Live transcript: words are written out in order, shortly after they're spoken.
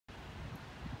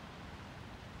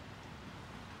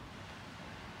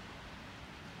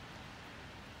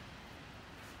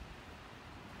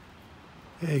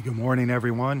Hey, good morning,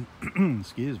 everyone.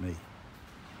 Excuse me.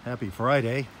 Happy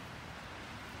Friday.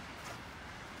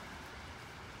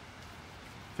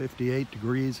 58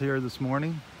 degrees here this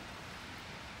morning.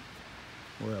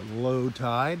 We're at low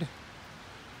tide.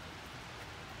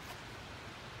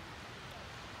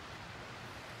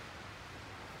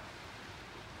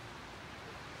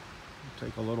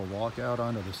 Take a little walk out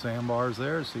onto the sandbars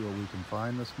there, see what we can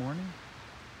find this morning.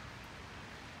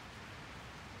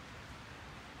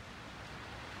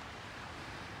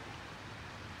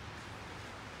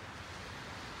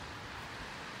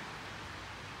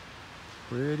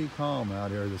 Pretty calm out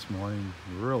here this morning,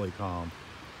 really calm.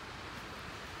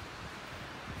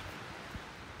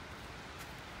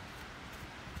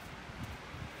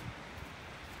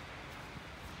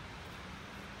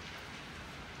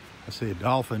 I see a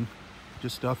dolphin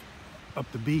just up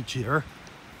the beach here,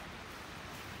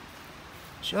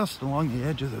 just along the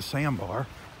edge of the sandbar.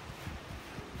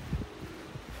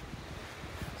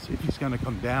 See if he's going to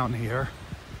come down here.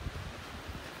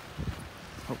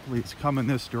 Hopefully it's coming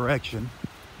this direction.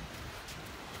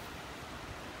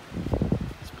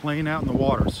 It's playing out in the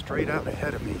water straight out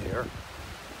ahead of me here.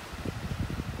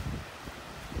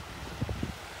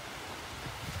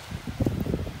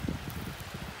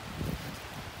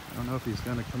 I don't know if he's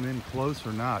going to come in close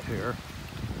or not here.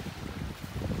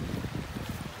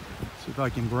 See if I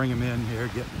can bring him in here,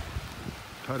 get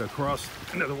cut across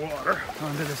into the water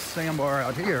onto this sandbar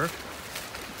out here.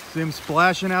 See him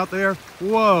splashing out there?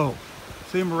 Whoa!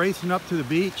 See him racing up to the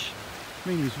beach? I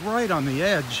mean, he's right on the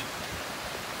edge.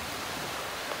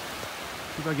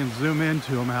 See if I can zoom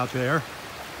into him out there.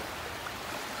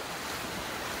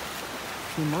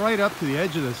 See him right up to the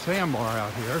edge of the sandbar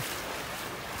out here.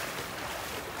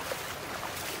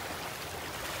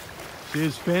 See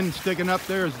his fin sticking up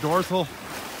there, his dorsal.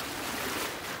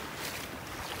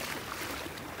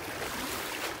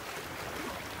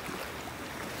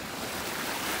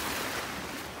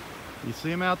 You see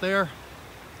him out there?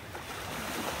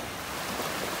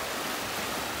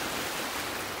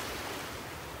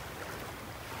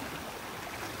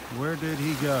 Where did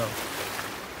he go?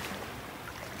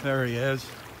 There he is.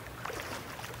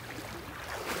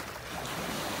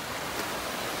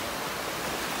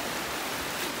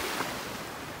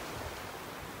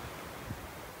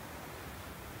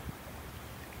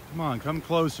 Come on, come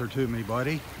closer to me,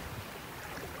 buddy.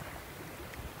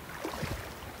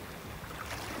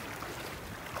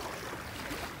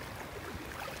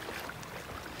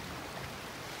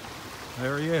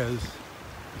 There he is.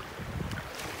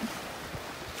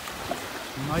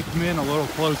 He might come in a little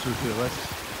closer to us.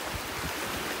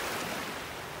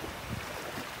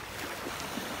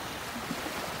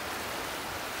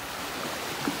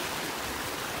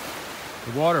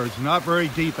 The water is not very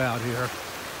deep out here.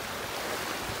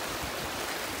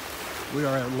 We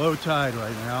are at low tide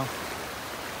right now.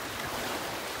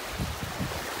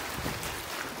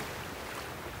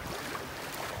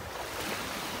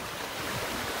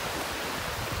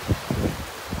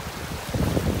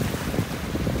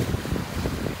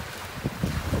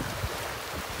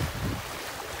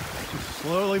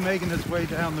 Slowly making its way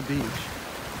down the beach.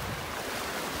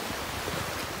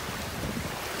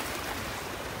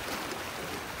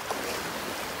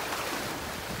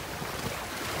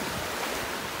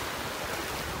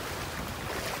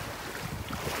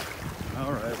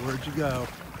 All right, where'd you go?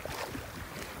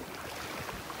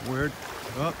 Where'd,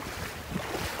 oh.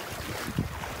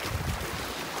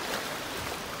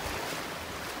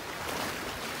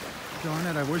 Darn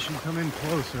it, I wish you'd come in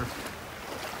closer.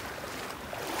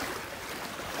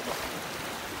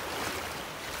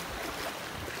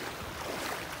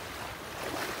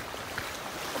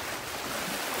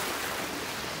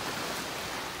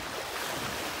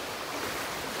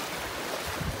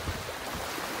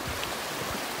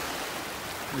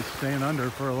 He's staying under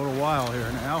for a little while here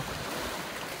now.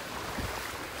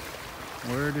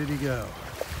 Where did he go?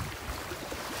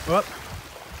 Whoop!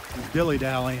 He's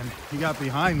dilly-dallying. He got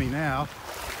behind me now.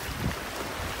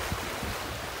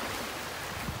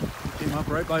 He came up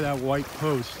right by that white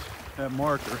post, that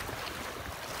marker.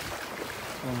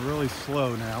 Going really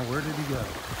slow now. Where did he go?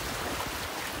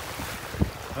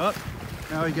 Oh,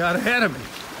 now he got ahead of me.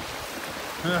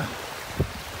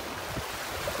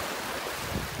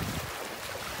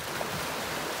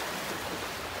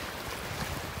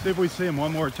 See if we see him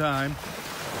one more time.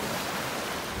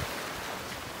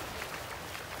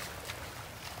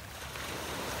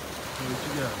 Where'd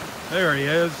you go? There he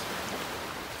is.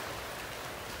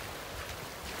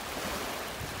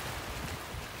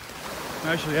 I'm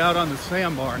actually out on the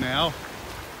sandbar now.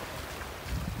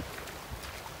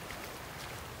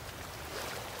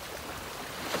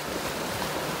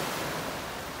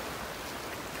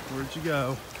 Where'd you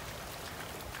go?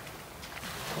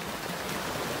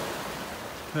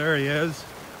 There he is.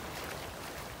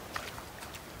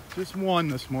 Just one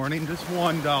this morning, just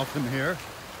one dolphin here.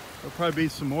 There'll probably be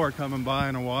some more coming by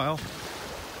in a while.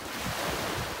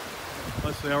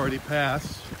 Unless they already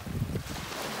passed.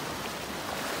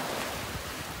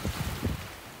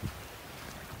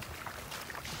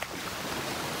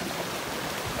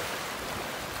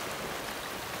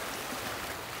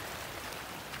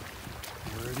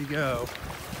 Where'd he go?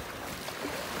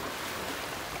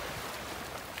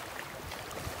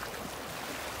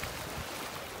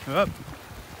 Up.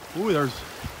 Ooh, there's,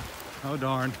 oh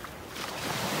darn.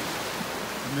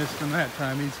 I missed him that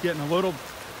time. He's getting a little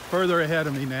further ahead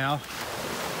of me now.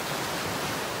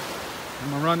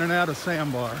 I'm running out of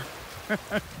sandbar. Keep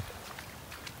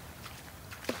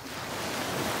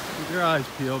your eyes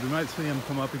peeled. You might see him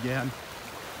come up again.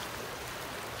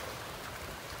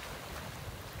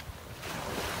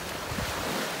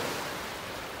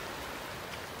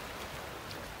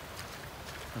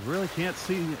 I really can't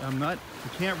see, I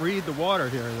can't read the water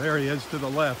here. There he is to the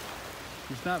left.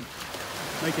 He's not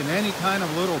making any kind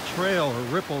of little trail or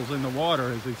ripples in the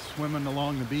water as he's swimming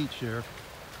along the beach here.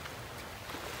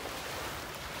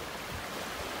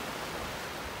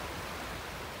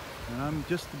 And I'm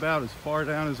just about as far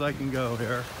down as I can go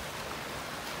here.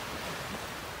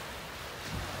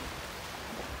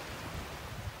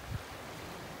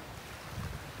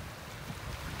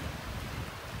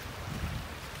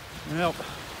 Yep.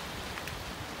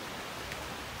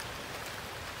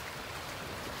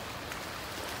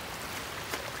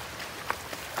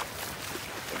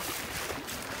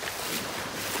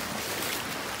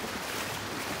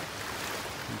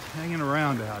 Hanging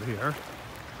around out here.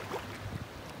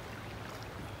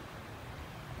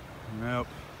 Nope.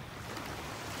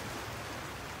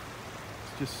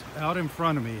 It's just out in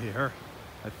front of me here.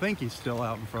 I think he's still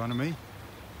out in front of me.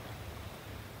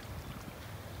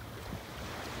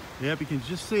 Yep, you can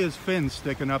just see his fins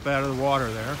sticking up out of the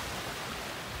water there. Is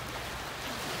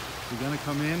he gonna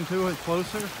come into it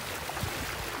closer?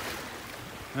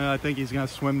 I think he's gonna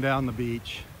swim down the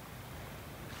beach.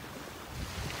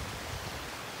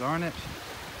 Darn it.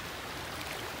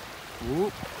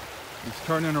 Whoop. He's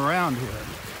turning around here.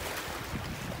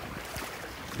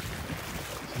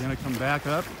 Is he gonna come back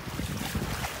up?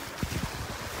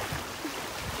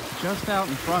 Just out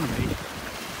in front of me.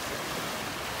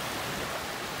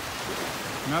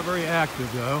 Not very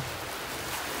active though.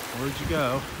 Where'd you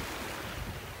go?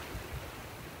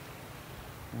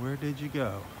 Where did you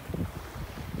go?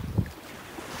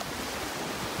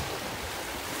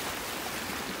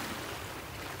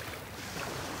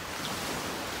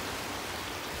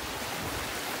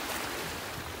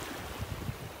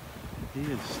 He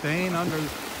is staying under,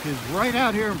 he's right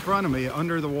out here in front of me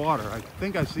under the water. I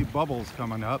think I see bubbles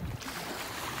coming up.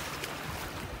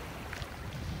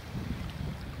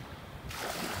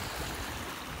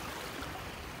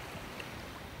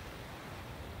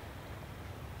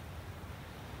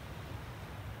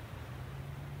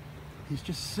 He's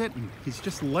just sitting, he's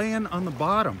just laying on the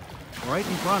bottom, right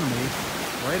in front of me,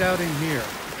 right out in here.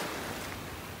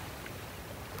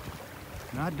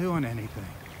 Not doing anything.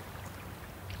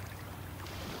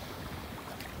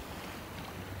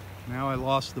 Now I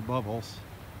lost the bubbles.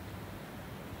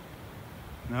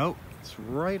 Nope, it's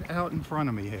right out in front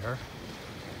of me here.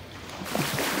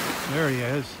 There he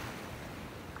is.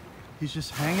 He's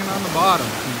just hanging on the bottom.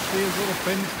 Can you see his little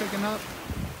fin sticking up?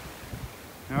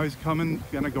 Now he's coming,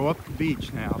 gonna go up the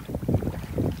beach now.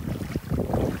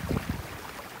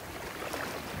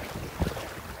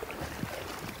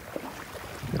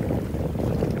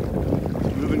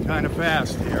 He's moving kind of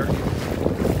fast here.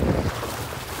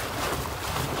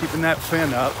 Keeping that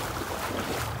fin up.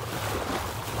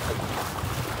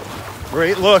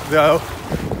 Great look though.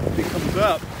 He comes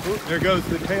up. Oop, there goes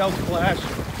the tail splash.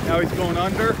 Now he's going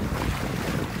under.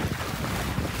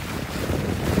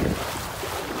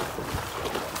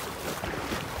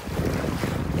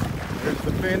 There's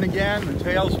the fin again, the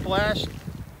tail splash.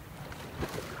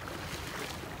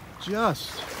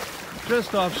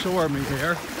 Just offshore me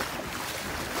here.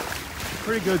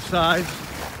 Pretty good size.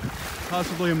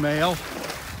 Possibly a male.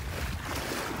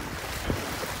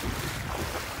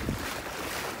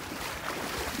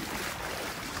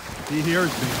 He hears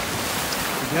me.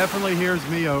 He definitely hears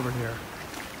me over here,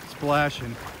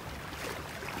 splashing.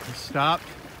 He stopped.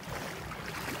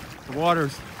 The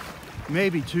water's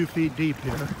maybe 2 feet deep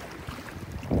here.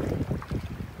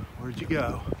 Where'd you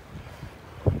go?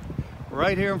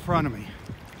 Right here in front of me.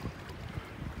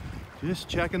 Just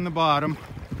checking the bottom,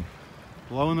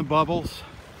 blowing the bubbles.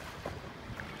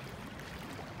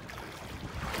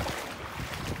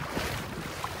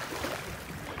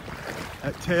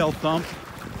 tail thump.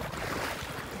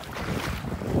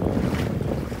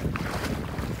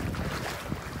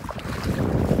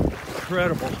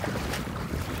 Incredible.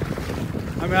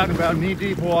 I'm out in about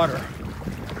knee-deep water,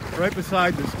 right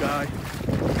beside this guy.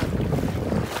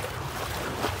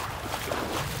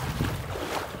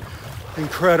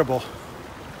 Incredible.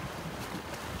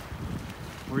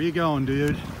 Where are you going,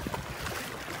 dude?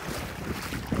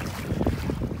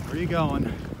 Where are you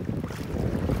going?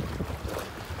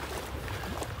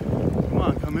 Come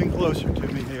on, come in closer to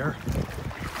me here.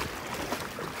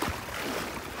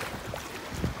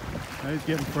 Now he's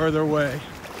getting further away.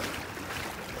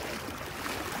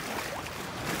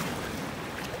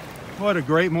 What a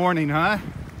great morning, huh?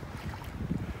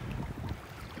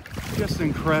 Just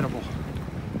incredible.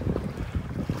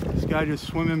 This guy just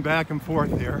swimming back and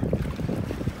forth here.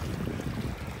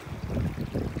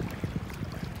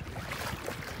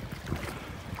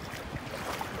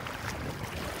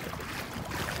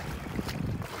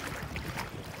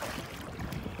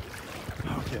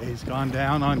 Okay, he's gone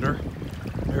down under.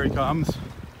 There he comes.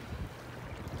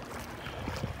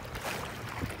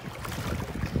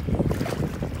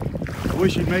 I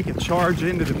wish he'd make a charge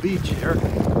into the beach here.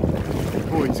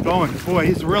 Oh, he's going. Boy,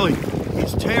 he's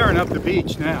tearing up the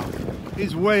beach now.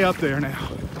 He's way up there now.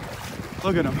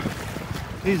 Look at him.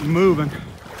 He's moving.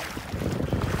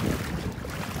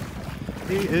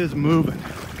 He is moving.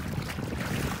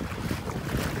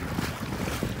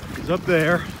 He's up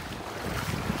there.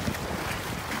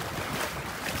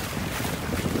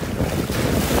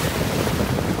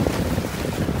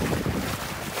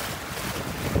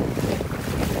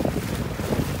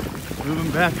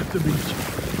 Moving back up the beach,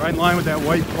 right in line with that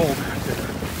white pole back there.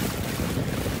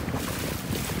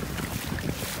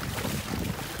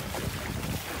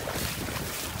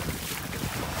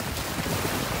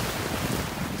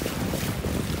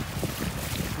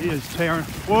 He is tearing.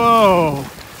 Whoa!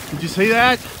 Did you see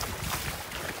that?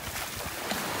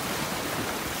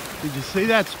 Did you see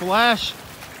that splash?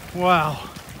 Wow.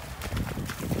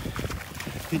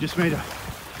 He just made a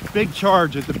big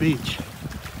charge at the beach.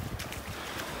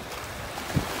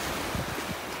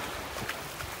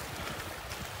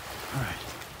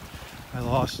 I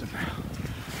lost him now.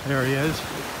 There he is.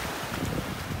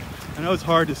 I know it's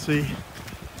hard to see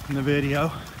in the video.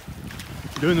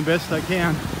 I'm doing the best I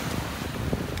can.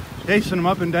 Chasing him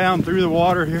up and down through the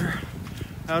water here,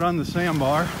 out on the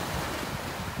sandbar.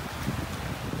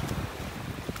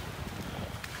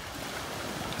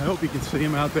 I hope you can see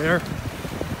him out there.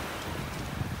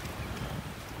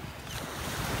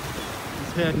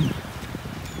 He's heading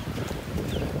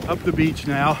up the beach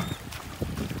now.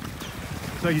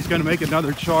 So he's going to make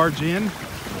another charge in.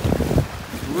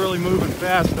 He's really moving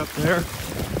fast up there.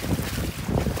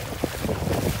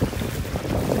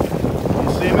 You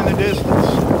see him in the distance.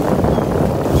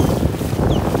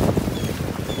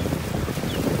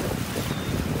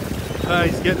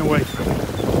 He's getting away from him.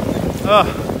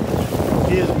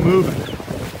 He is moving.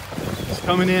 He's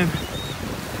coming in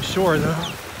shore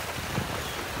though.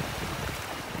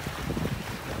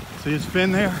 See his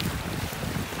fin there?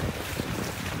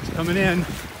 Coming in.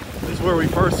 This is where we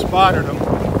first spotted him.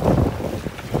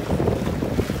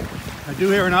 I do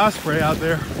hear an osprey out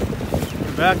there in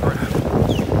the background.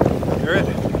 Hear it?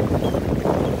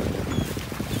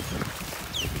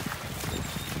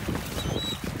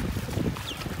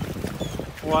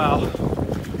 Wow.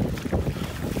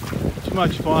 Too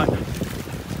much fun.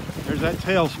 There's that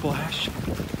tail splash.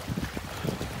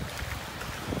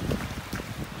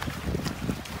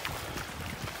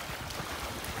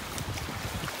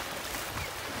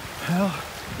 Well,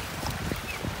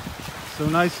 so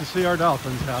nice to see our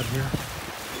dolphins out here.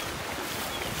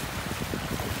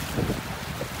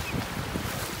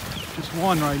 Just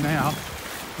one right now.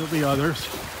 There'll be others.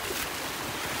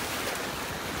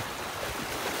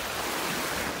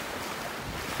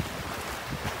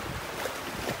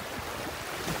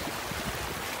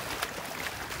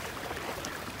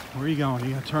 Where are you going?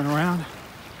 You gonna turn around?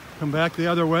 Come back the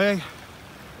other way?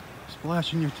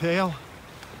 Splashing your tail?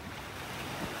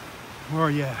 Where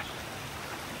are you at?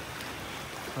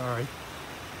 Sorry,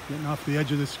 getting off the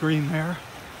edge of the screen there.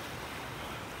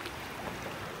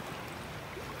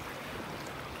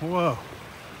 Whoa,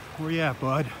 where you at,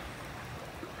 bud?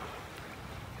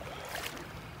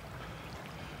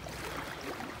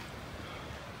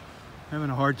 Having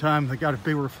a hard time. I got a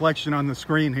big reflection on the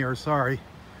screen here, sorry.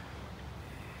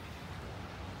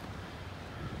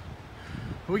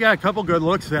 We got a couple good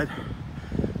looks at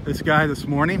this guy this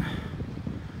morning.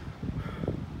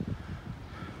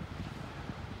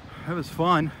 That was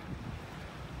fun.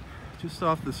 Just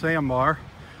off the sandbar.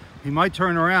 He might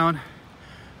turn around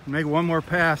and make one more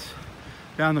pass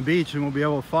down the beach and we'll be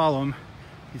able to follow him.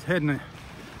 He's heading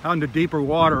out into deeper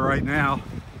water right now.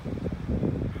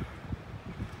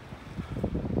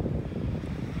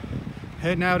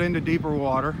 Heading out into deeper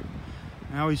water.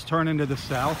 Now he's turning to the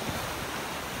south.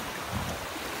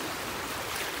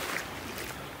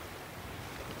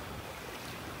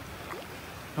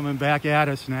 Coming back at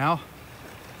us now.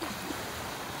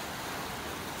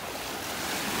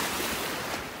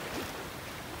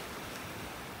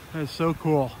 That is so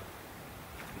cool.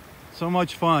 So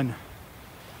much fun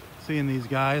seeing these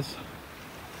guys.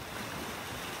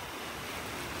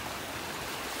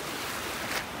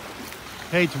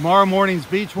 Hey, tomorrow morning's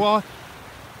beach walk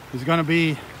is going to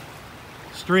be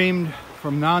streamed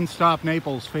from Nonstop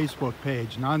Naples Facebook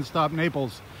page. Nonstop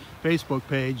Naples Facebook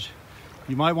page.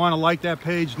 You might want to like that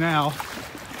page now.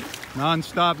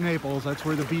 Nonstop Naples, that's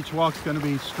where the beach walk's going to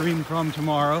be streamed from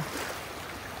tomorrow.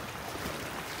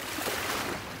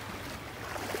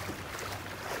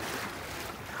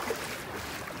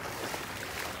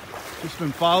 Just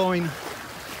been following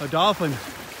a dolphin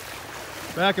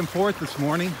back and forth this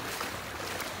morning.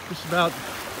 Just about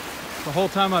the whole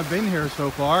time I've been here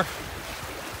so far.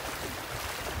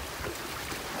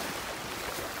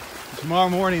 Tomorrow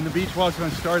morning, the beach walk's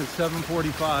going to start at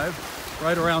 7:45,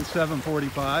 right around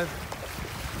 7:45.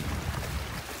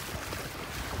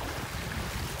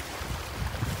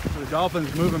 So the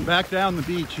dolphin's moving back down the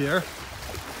beach here,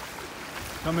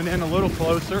 coming in a little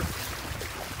closer.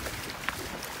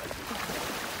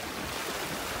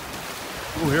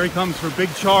 Oh, here he comes for a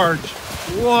big charge.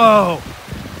 Whoa!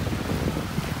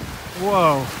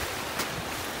 Whoa!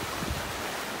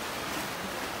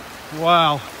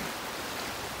 Wow!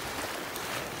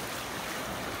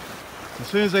 As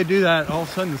soon as they do that, all of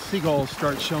a sudden the seagulls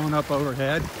start showing up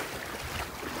overhead.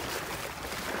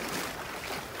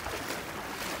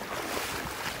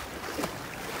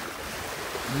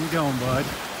 Where you going, bud?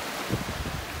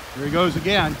 Here he goes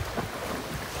again.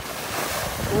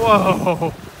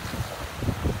 Whoa!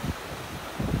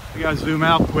 We gotta zoom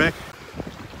out quick.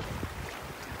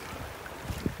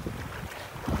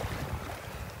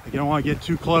 You don't want to get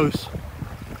too close.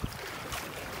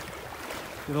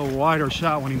 Get a little wider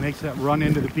shot when he makes that run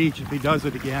into the beach, if he does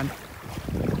it again.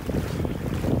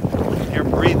 Here,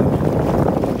 breathing.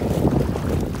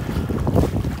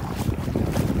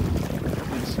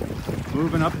 He's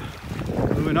moving up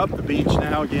the beach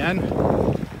now again.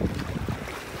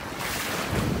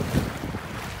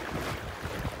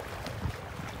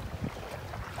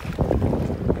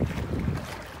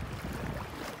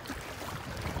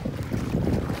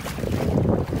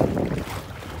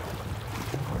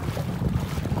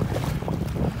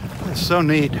 It's so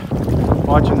neat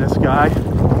watching this guy.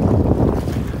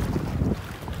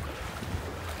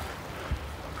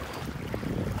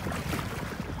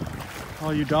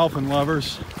 All you dolphin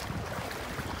lovers.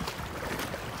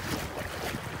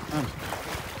 I'm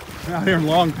out here in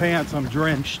long pants, I'm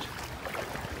drenched. I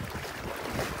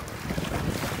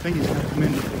think he's gonna come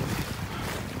in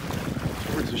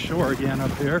towards the shore again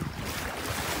up here.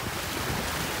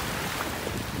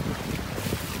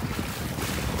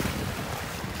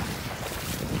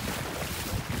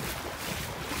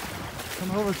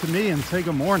 Come over to me and say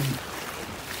good morning.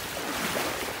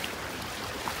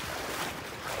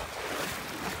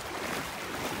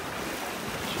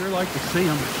 Sure like to see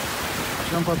him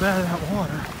jump up out of that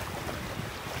water.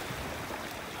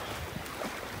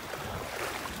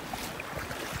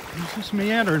 He's just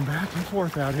meandering back and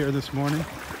forth out here this morning.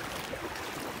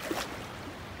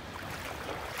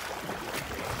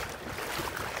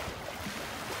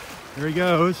 There he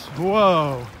goes.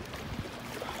 Whoa.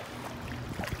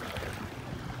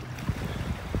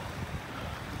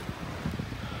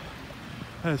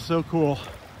 That is so cool.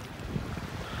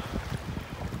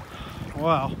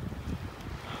 Wow.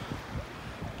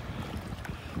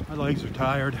 My legs are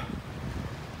tired.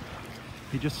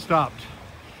 He just stopped.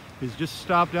 He's just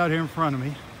stopped out here in front of me.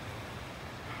 He's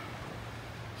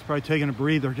probably taking a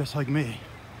breather just like me.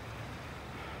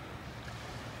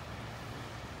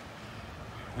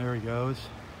 There he goes.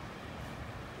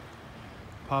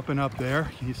 Popping up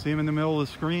there. Can you see him in the middle of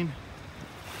the screen?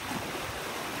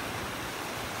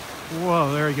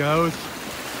 Whoa, there he goes.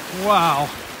 Wow.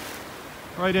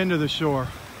 Right into the shore.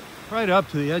 Right up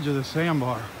to the edge of the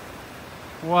sandbar.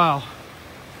 Wow.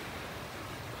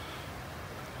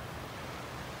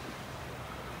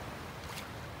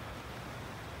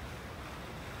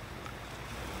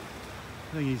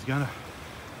 I think he's gonna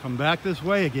come back this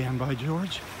way again, by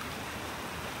George.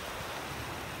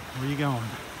 Where are you going?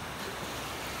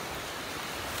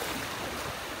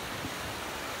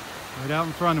 Right out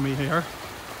in front of me here.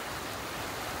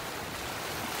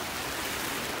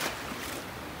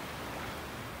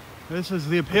 This is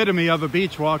the epitome of a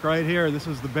beach walk right here. This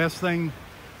is the best thing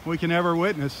we can ever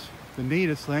witness. The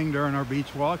neatest thing during our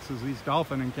beach walks is these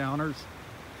dolphin encounters.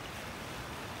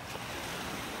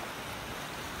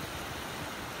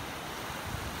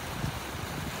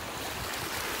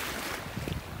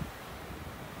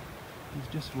 He's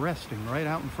just resting right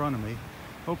out in front of me.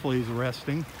 Hopefully he's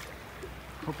resting.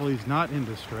 Hopefully he's not in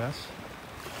distress.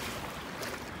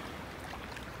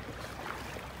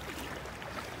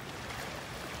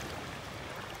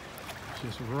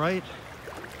 Just right.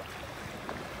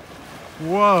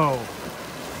 Whoa.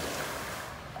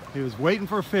 He was waiting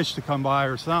for a fish to come by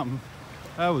or something.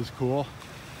 That was cool.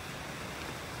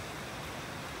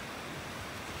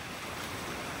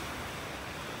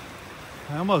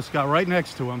 I almost got right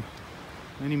next to him.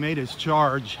 Then he made his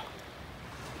charge.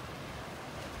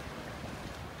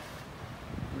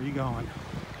 Where are you going?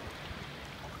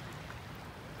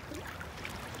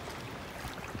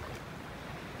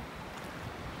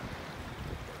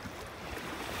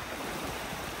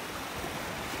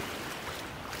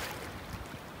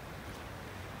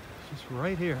 Just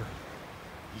right here.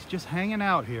 He's just hanging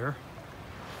out here.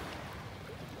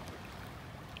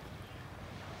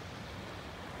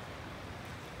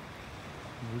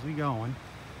 Where's he going?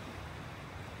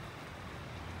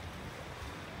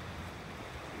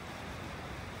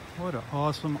 What an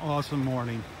awesome, awesome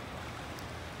morning.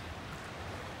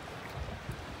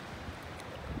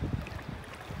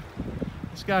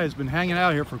 This guy has been hanging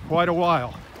out here for quite a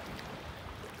while.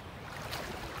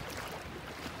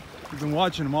 We've been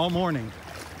watching him all morning.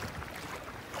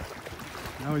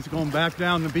 Now he's going back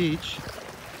down the beach.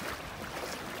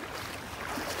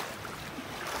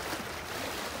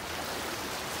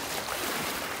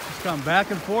 He's gone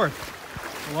back and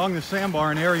forth along the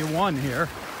sandbar in Area 1 here.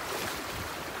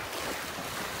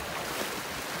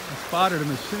 I spotted him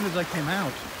as soon as I came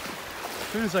out. As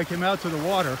soon as I came out to the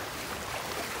water.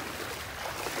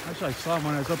 Actually, I saw him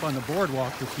when I was up on the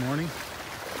boardwalk this morning.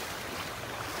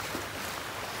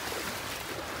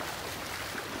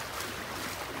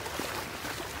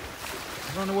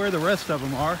 I don't know where the rest of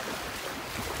them are.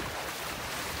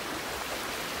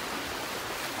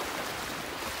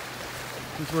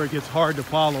 This is where it gets hard to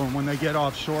follow them when they get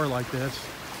offshore like this.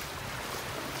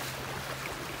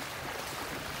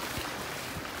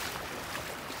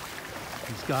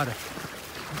 He's got it.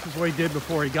 This is what he did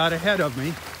before. He got ahead of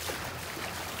me.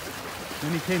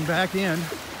 Then he came back in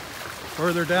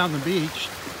further down the beach.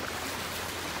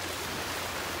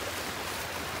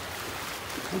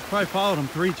 We've probably followed him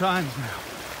 3 times now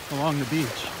along the beach.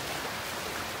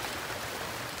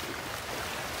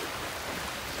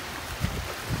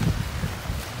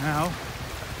 Now,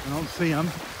 I don't see him.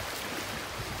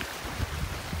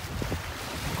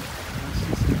 I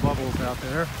see some bubbles out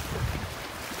there.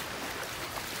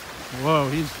 Whoa,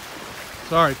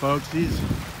 sorry folks, he's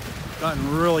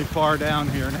gotten really far down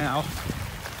here now.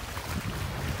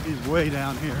 He's way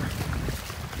down here.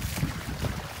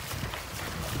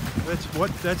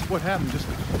 That's what happened just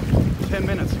 10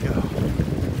 minutes ago.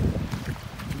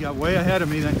 He got way ahead of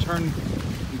me, then turned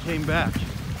and came back.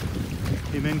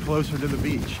 Came in closer to the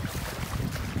beach.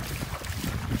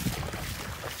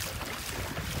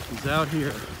 He's out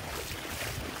here.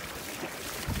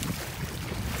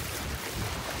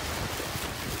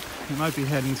 He might be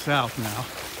heading south now.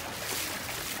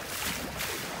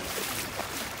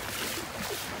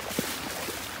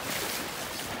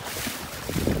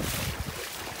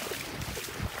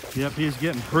 Yep, he's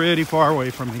getting pretty far away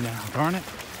from me now, darn it.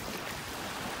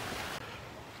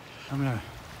 I'm gonna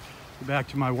go back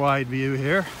to my wide view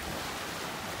here.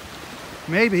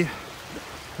 Maybe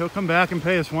he'll come back and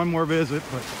pay us one more visit,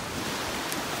 but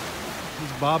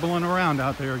he's bobbling around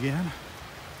out there again.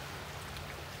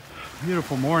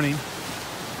 Beautiful morning.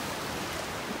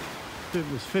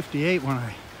 It was 58 when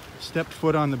I stepped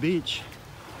foot on the beach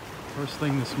first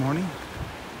thing this morning.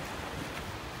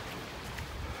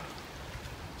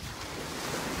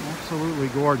 Absolutely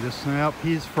gorgeous. Now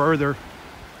he's further,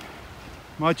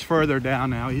 much further down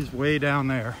now. He's way down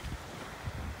there.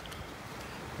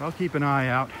 I'll keep an eye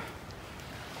out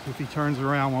if he turns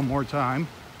around one more time.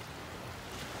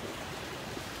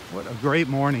 What a great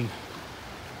morning.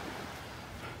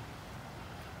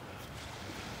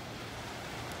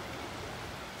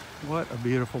 What a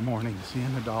beautiful morning,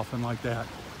 seeing the dolphin like that.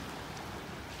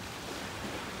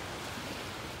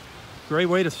 Great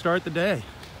way to start the day.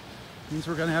 Means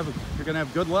you're gonna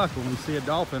have good luck when we see a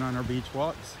dolphin on our beach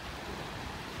walks.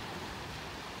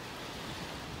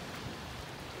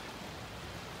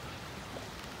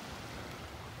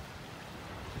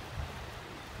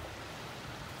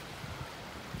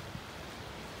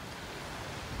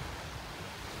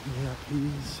 Yeah,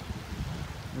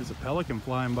 There's a pelican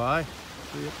flying by.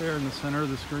 See it there in the center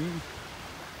of the screen?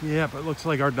 Yeah, but it looks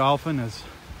like our dolphin has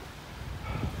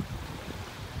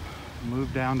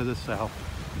moved down to the south.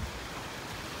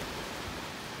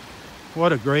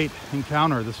 What a great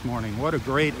encounter this morning. What a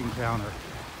great encounter.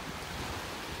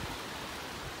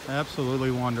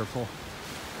 Absolutely wonderful.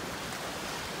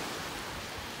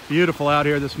 Beautiful out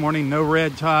here this morning. No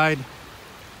red tide.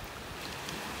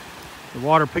 The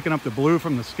water picking up the blue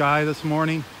from the sky this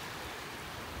morning.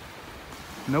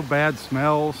 No bad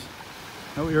smells.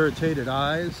 No irritated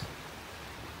eyes.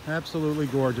 Absolutely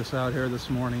gorgeous out here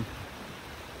this morning.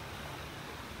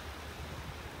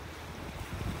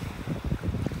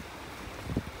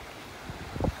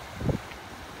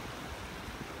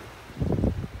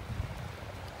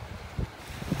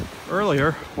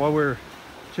 Earlier, while we were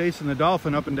chasing the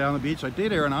dolphin up and down the beach, I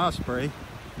did hear an osprey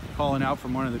calling out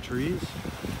from one of the trees.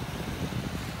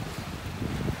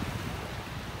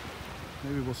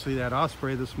 Maybe we'll see that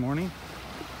osprey this morning.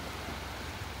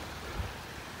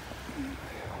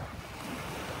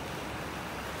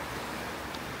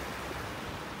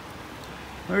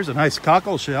 There's a nice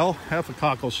cockle shell, half a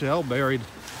cockle shell buried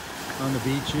on the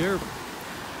beach here,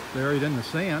 buried in the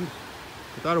sand.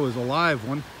 I thought it was a live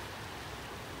one,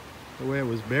 the way it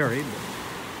was buried.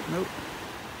 Nope.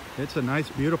 It's a nice,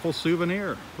 beautiful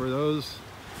souvenir for those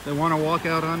that want to walk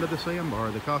out onto the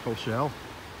sandbar, the cockle shell.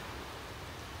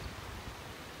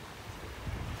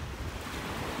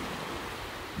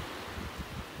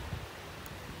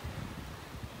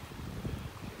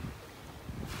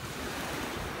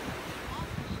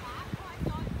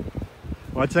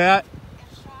 What's that?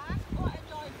 A shark or a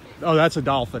dolphin? Oh, that's a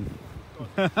dolphin.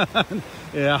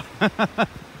 Yeah.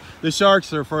 The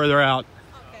sharks are further out.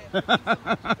 Okay.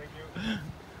 Thank you.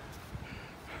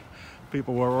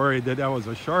 People were worried that was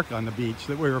a shark on the beach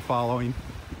that we were following.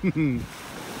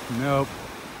 Nope.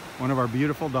 One of our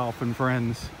beautiful dolphin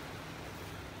friends.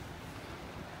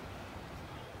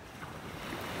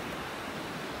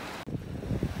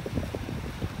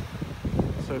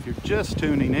 So if you're just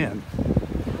tuning in,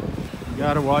 you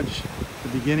gotta watch the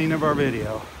beginning of our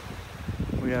video.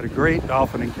 We had a great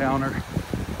dolphin encounter.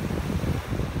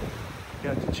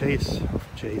 Got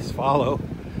to follow.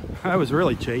 I was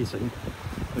really chasing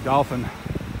the dolphin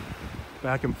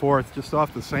back and forth just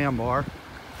off the sandbar.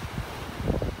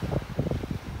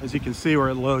 As you can see, we're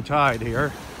at low tide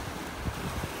here,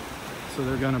 so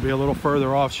they're going to be a little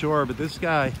further offshore, but this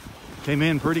guy came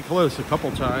in pretty close a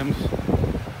couple times.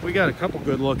 We got a couple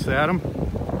good looks at him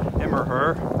or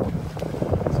her,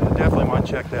 so you definitely want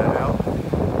to check that out.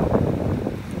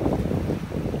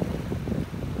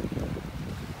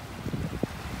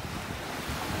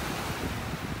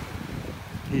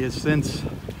 He has since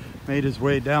made his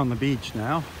way down the beach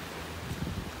now.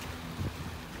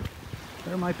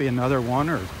 There might be another one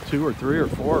or two or three or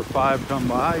four or five come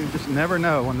by. You just never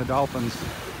know when the dolphins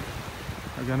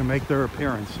are going to make their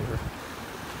appearance here.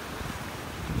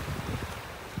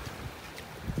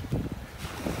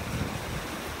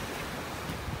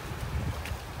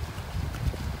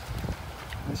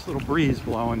 Nice little breeze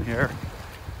blowing here.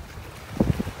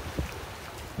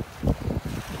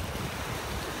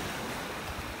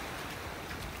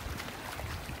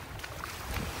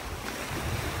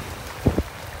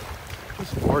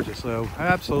 Gorgeous though,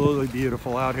 absolutely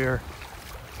beautiful out here.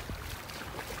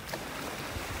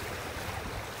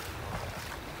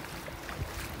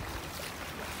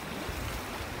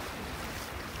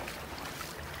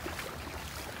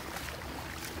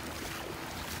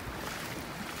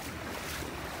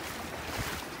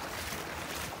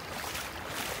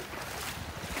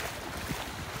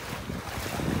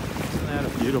 Isn't that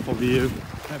a beautiful view?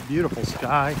 That beautiful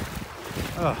sky.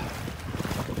 Oh.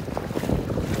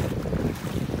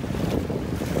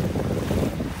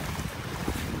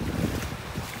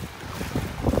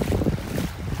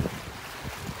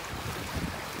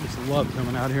 Love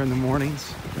coming out here in the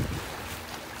mornings.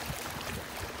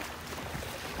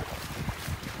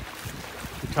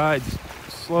 The tide's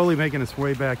slowly making its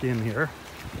way back in here.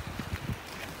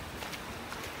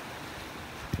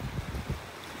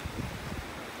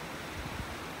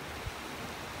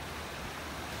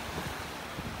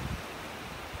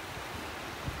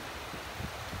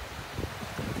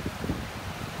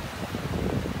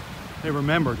 Hey,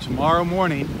 remember, tomorrow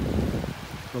morning,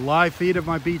 the live feed of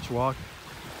my beach walk,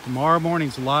 tomorrow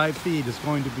morning's live feed is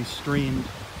going to be streamed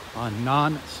on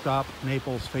Non-Stop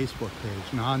Naples Facebook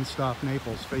page. Non-Stop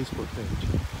Naples Facebook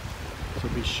page. So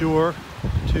be sure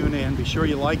to tune in. Be sure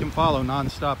you like and follow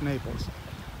Non-Stop Naples.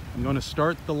 I'm going to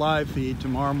start the live feed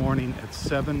tomorrow morning at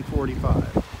 7:45.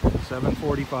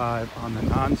 7:45 on the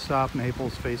Non-Stop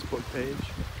Naples Facebook page.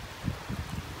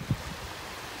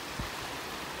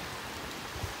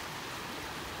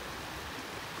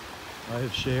 I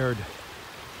have shared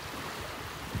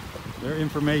their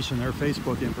information, their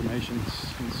Facebook information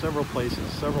in several places,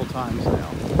 several times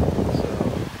now.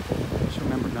 So just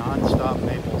remember, Non-Stop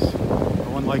Naples.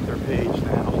 Go and like their page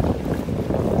now.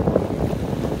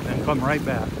 Then come right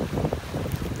back.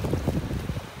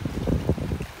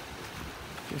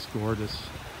 Just gorgeous.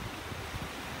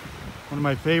 One of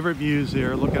my favorite views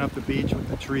here, looking up the beach with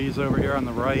the trees over here on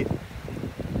the right.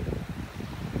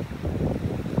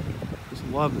 Just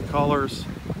love the colors,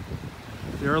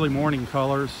 the early morning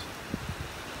colors.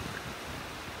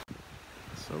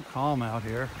 It's so calm out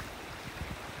here.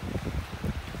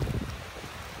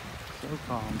 So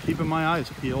calm. Keeping my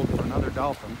eyes peeled for another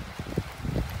dolphin.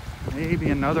 Maybe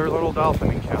another little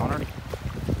dolphin encounter.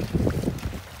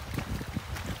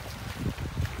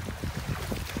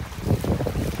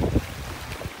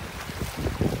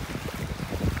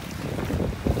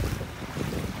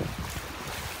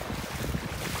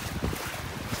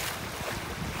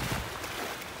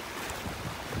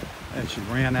 She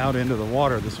ran out into the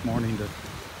water this morning to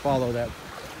follow that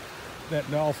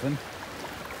dolphin.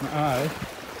 I'm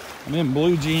in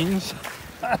blue jeans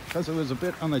because it was a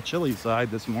bit on the chilly side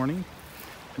this morning.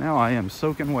 Now I am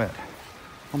soaking wet,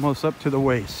 almost up to the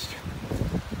waist.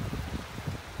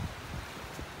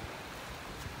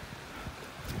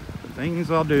 The things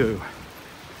I'll do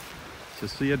to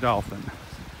see a dolphin.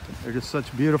 They're just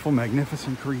such beautiful,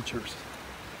 magnificent creatures.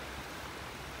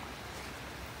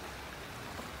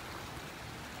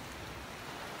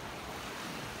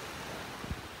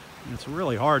 It's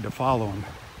really hard to follow them,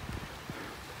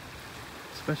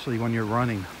 especially when you're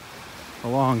running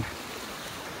along.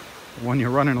 When you're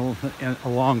running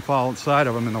along side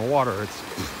of them in the water, it's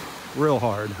real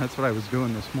hard. That's what I was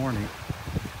doing this morning.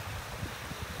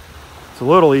 It's a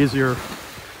little easier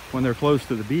when they're close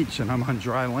to the beach and I'm on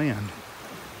dry land.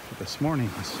 But this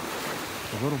morning was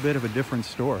a little bit of a different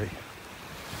story.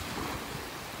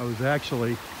 I was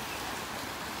actually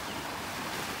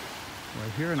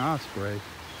right here in Osprey.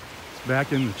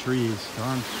 Back in the trees,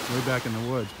 way back in the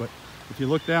woods. But if you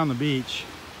look down the beach,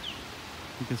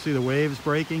 you can see the waves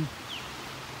breaking.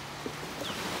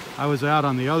 I was out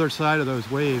on the other side of those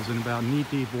waves in about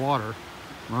knee-deep water,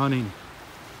 running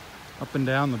up and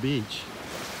down the beach,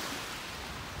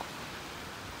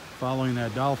 following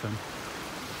that dolphin.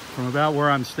 From about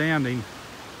where I'm standing,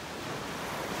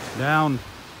 down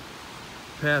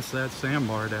past that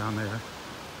sandbar down there.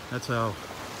 That's how,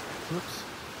 whoops.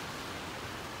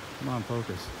 Come on,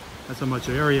 focus. That's how much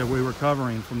area we were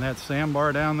covering from that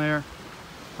sandbar down there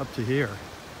up to here.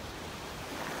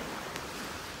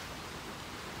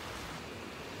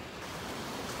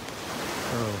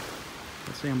 So,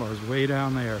 the sandbar is way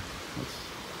down there. That's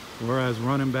where I was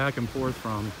running back and forth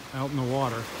from, out in the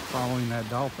water, following that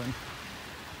dolphin.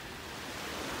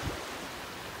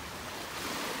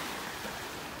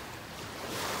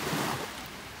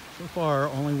 So far,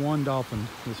 only one dolphin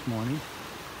this morning.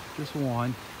 Just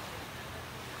one.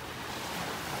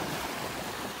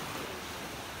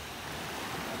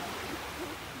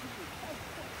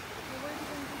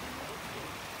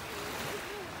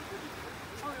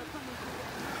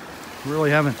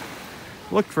 Really haven't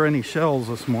looked for any shells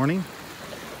this morning.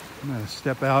 I'm going to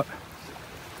step out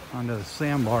onto the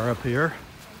sandbar up here.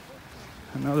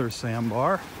 Another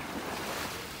sandbar.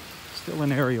 Still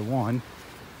in Area 1.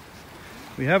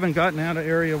 We haven't gotten out of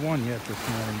Area 1 yet this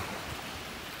morning.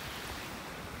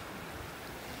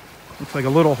 Looks like a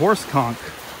little horse conch.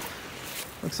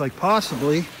 Looks like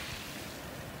possibly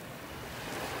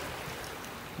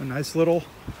a nice little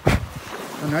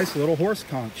horse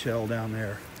conch shell down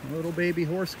there. A little baby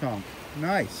horse conch.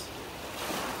 Nice.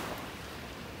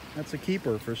 That's a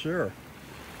keeper for sure.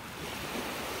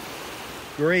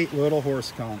 Great little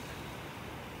horse conch.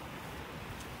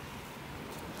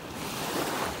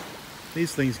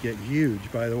 These things get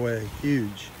huge, by the way,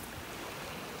 huge.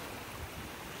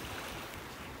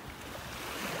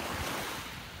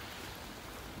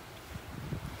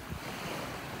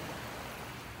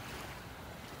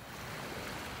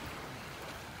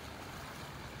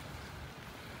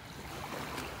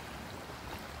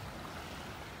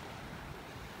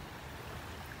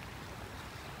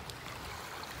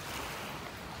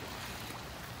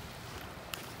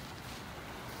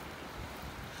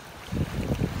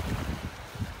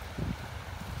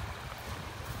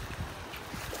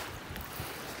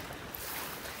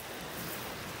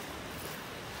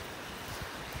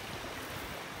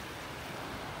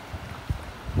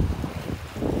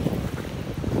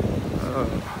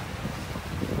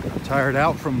 Tired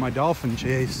out from my dolphin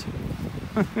chase.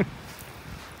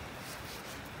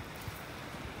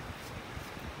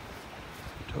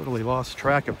 Totally lost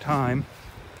track of time.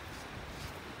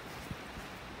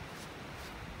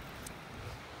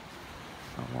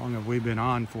 How long have we been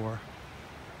on for?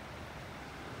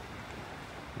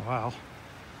 Wow.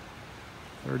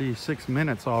 36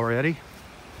 minutes already.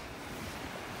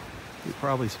 We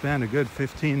probably spent a good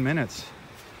 15 minutes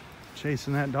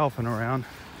chasing that dolphin around.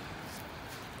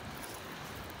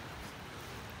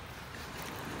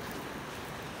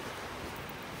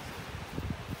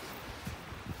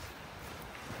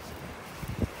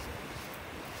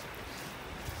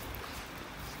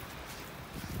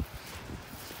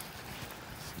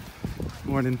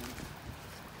 Morning.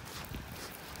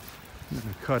 I'm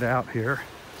gonna cut out here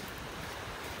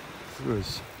through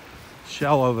as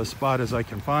shallow of a spot as I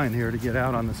can find here to get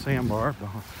out on the sandbar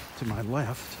to my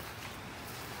left.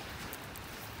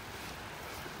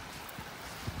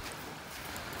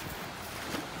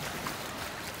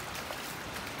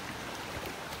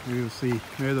 You'll see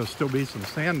maybe there'll still be some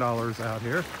sand dollars out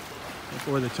here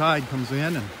before the tide comes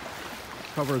in and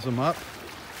covers them up.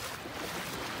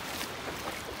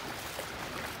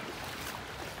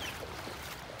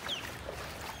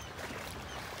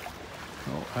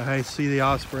 Oh, I see the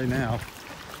osprey now.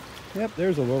 Yep,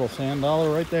 there's a little sand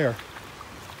dollar right there.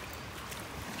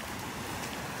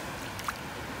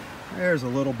 There's a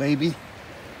little baby.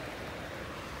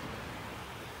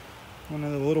 One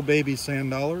of the little baby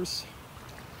sand dollars.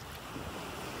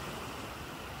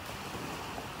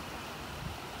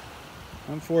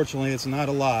 Unfortunately, it's not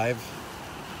alive.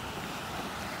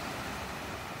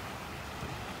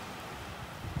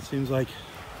 It seems like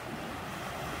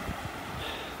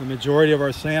the majority of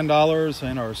our sand dollars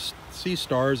and our sea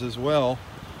stars as well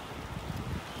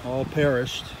all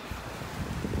perished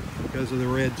because of the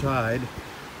red tide.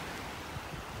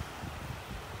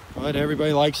 But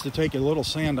everybody likes to take a little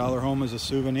sand dollar home as a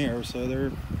souvenir, so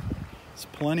there's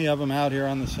plenty of them out here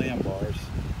on the sandbars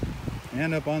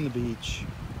and up on the beach.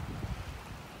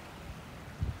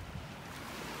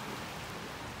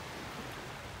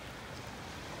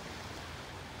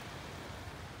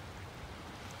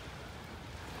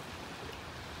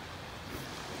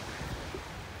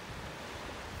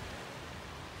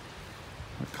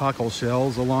 Cockle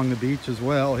shells along the beach as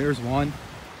well. Here's one.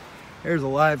 Here's a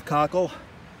live cockle,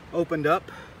 opened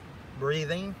up,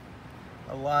 breathing.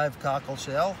 A live cockle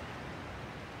shell.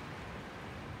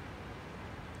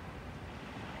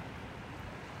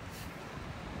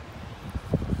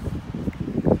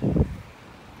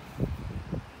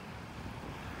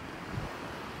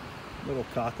 Little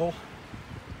cockle.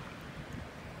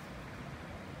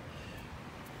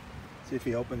 See if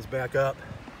he opens back up.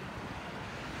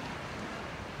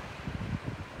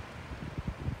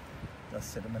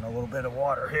 Let's sit him in a little bit of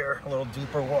water here, a little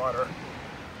deeper water.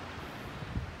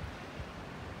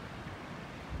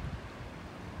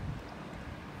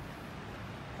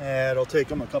 And it'll take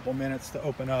him a couple minutes to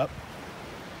open up.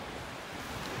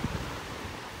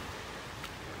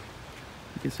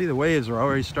 You can see the waves are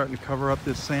already starting to cover up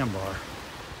this sandbar.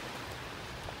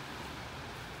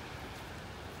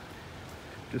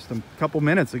 Just a couple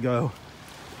minutes ago,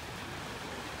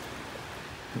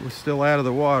 it was still out of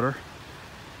the water.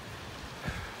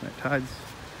 That tide's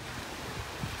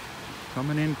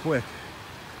coming in quick.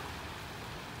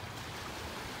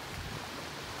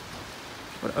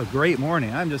 What a great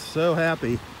morning. I'm just so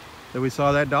happy that we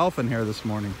saw that dolphin here this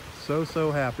morning.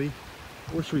 So happy.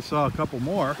 Wish we saw a couple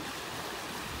more.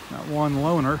 Not one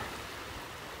loner.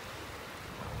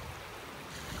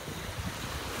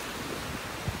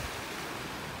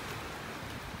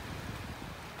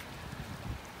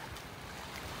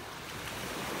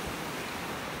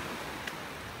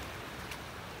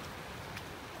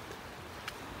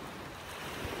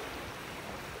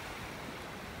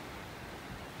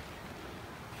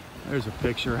 There's a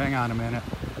picture. Hang on a minute.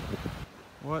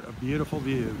 What a beautiful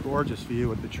view. Gorgeous view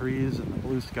with the trees and the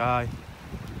blue sky.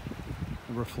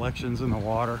 The reflections in the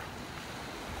water.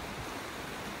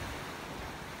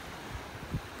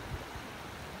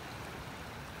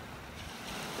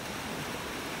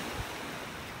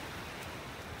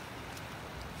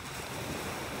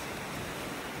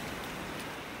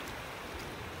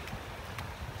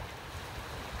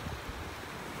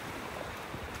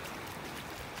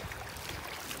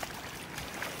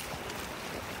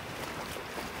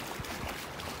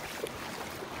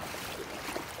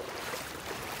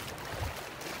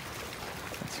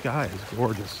 Sky is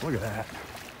gorgeous. Look at that.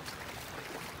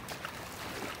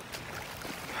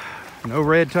 No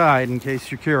red tide, in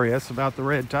case you're curious about the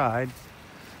red tide.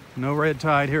 No red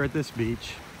tide here at this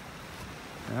beach.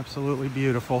 Absolutely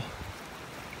beautiful.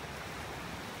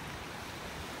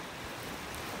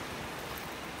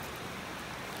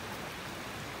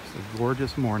 It's a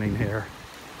gorgeous morning here.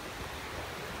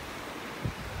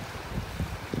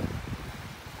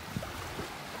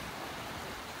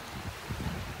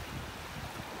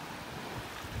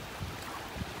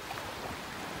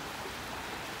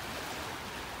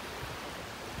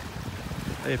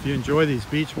 Hey, if you enjoy these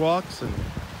beach walks and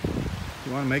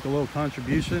you want to make a little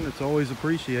contribution, it's always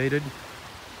appreciated.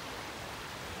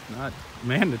 Not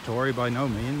mandatory by no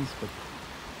means, but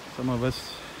some of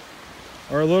us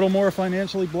are a little more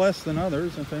financially blessed than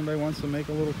others. If anybody wants to make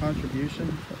a little contribution,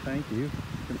 well, thank you. You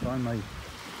can find my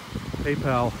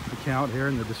PayPal account here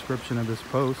in the description of this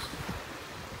post.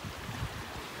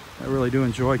 I really do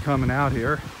enjoy coming out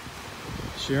here,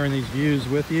 sharing these views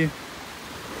with you,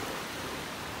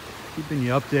 keeping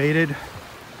you updated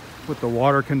with the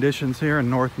water conditions here in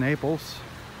North Naples.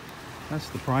 That's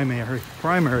the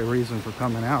primary reason for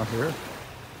coming out here.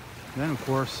 Then, of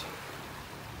course,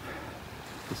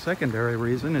 the secondary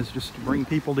reason is just to bring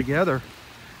people together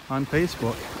on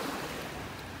Facebook.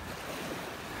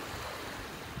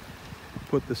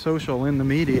 Put the social in the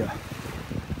media.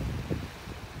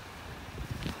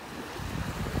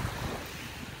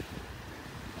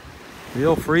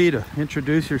 Feel free to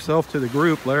introduce yourself to the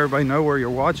group. Let everybody know where you're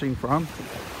watching from.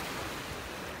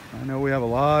 I know we have a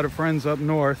lot of friends up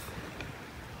north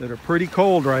that are pretty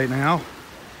cold right now.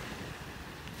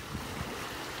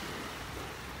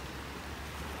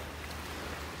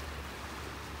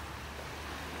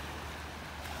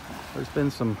 There's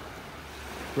been some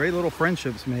great little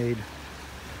friendships made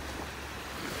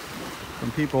from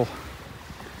people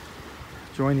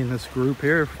joining this group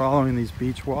here, following these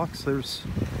beach walks.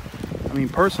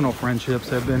 Personal friendships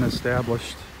have been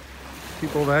established.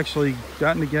 People have actually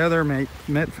gotten together,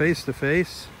 met face to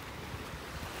face.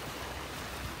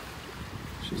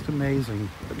 It's just amazing,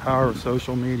 the power of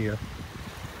social media.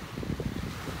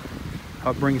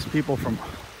 How it brings people from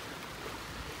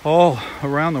all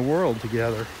around the world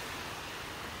together.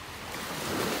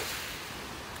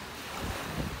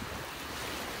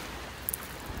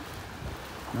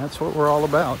 And that's what we're all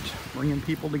about, bringing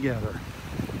people together.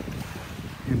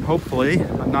 In hopefully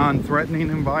a non-threatening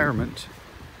environment.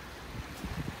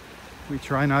 We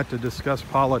try not to discuss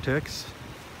politics.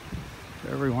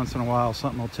 Every once in a while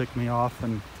something will tick me off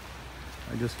and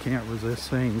I just can't resist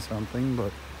saying something,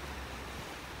 but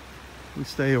we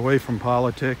stay away from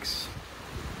politics.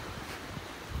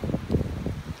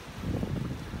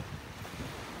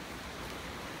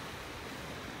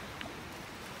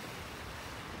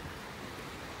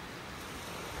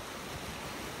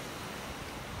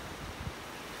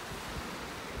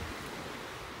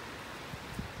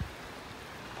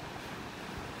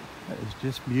 That is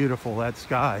just beautiful, that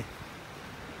sky.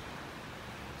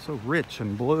 So rich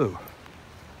and blue.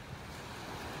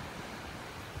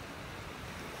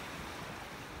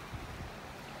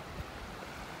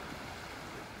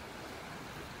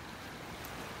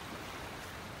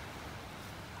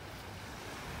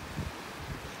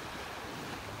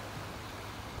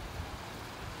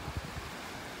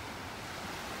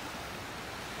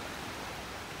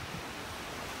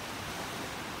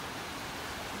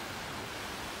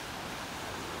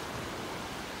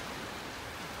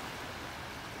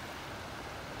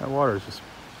 That water is just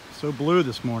so blue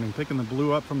this morning, picking the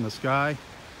blue up from the sky.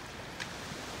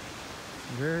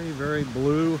 Very, very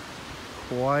blue,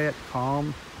 quiet,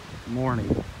 calm morning.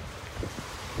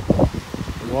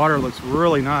 The water looks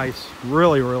really nice,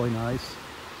 really, really nice.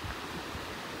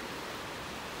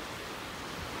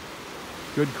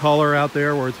 Good color out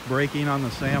there where it's breaking on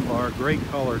the sandbar. Great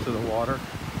color to the water.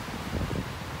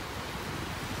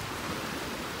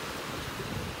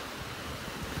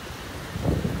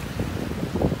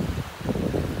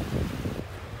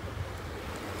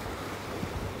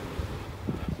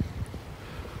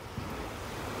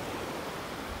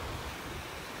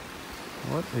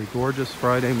 What a gorgeous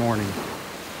Friday morning.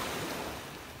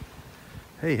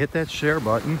 Hey, hit that share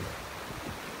button.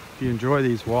 If you enjoy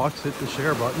these walks, hit the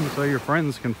share button so your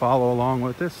friends can follow along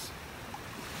with us.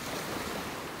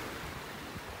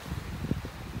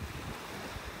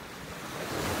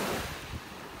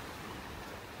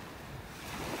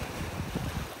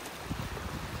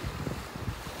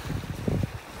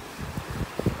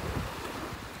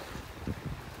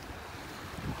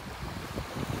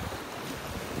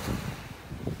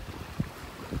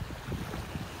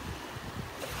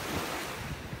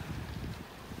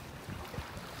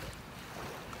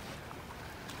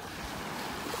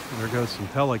 There goes some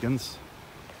pelicans.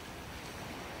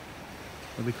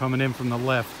 They'll be coming in from the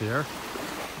left here.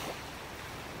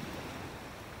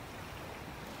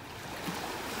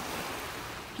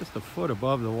 Just a foot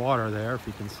above the water there, if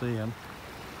you can see them.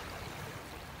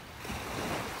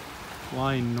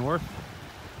 Flying north.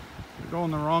 They're going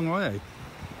the wrong way.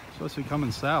 Supposed to be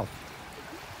coming south.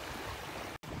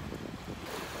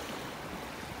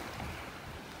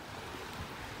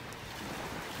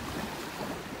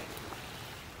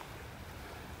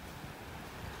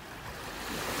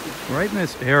 right in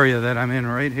this area that I'm in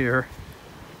right here.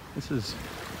 This is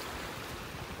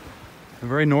the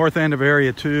very north end of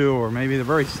Area 2, or maybe the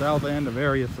very south end of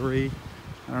Area 3.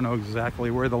 I don't know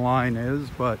exactly where the line is,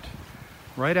 but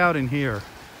right out in here,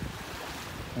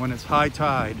 when it's high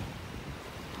tide,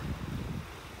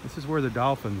 this is where the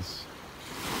dolphins,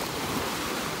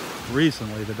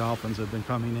 recently the dolphins have been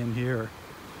coming in here.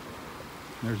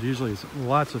 There's usually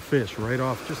lots of fish just right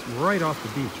off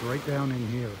the beach, right down in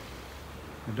here.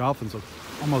 The dolphins will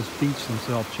almost beach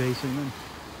themselves chasing them.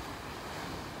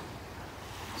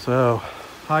 So,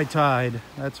 high tide,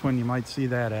 that's when you might see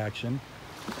that action.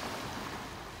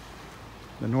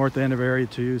 The north end of Area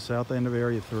 2, south end of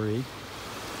Area 3.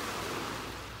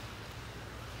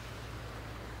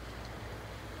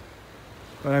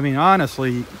 But I mean,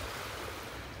 honestly,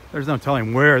 there's no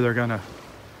telling where they're gonna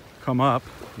come up,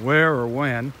 where or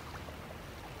when.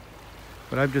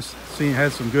 But I've just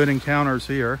had some good encounters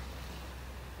here.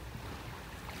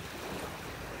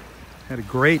 Had a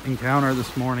great encounter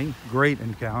this morning, great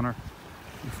encounter.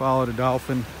 We followed a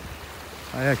dolphin.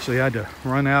 I actually had to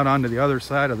run out onto the other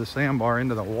side of the sandbar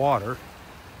into the water.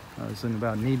 I was in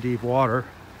about knee-deep water,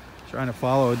 trying to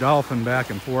follow a dolphin back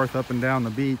and forth up and down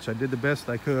the beach. I did the best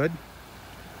I could.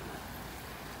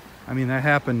 I mean, that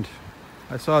happened.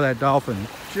 I saw that dolphin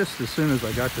just as soon as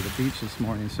I got to the beach this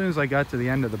morning. As soon as I got to the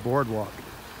end of the boardwalk,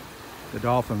 the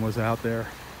dolphin was out there.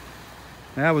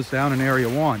 That was down in Area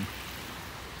 1.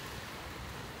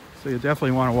 So you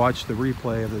definitely want to watch the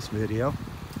replay of this video.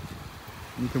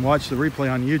 You can watch the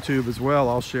replay on YouTube as well.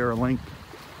 I'll share a link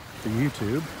to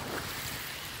YouTube.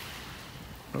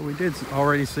 But we did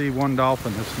already see one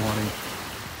dolphin this morning.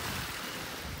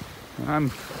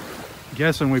 I'm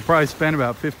guessing we probably spent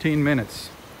about 15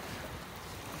 minutes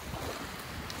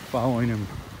following him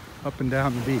up and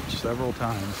down the beach several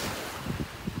times.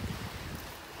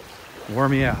 Wore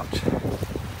me out.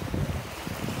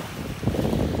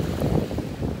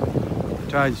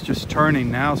 The tide's just turning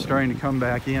now, starting to come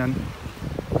back in.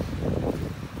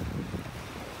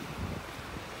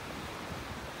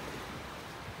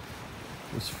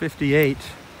 It was 58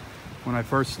 when I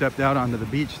first stepped out onto the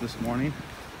beach this morning.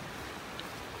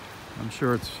 I'm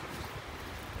sure it's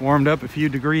warmed up a few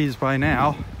degrees by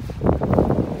now.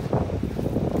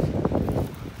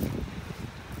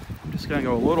 I'm just gonna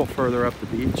go a little further up the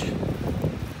beach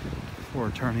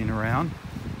before turning around.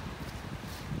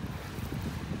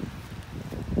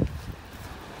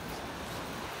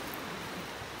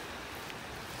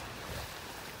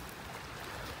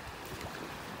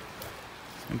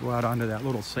 And go out onto that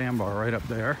little sandbar right up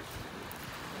there.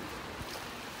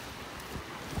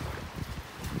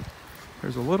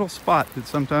 There's a little spot that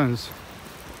sometimes,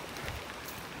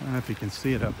 I don't know if you can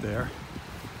see it up there.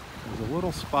 There's a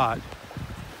little spot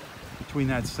between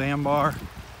that sandbar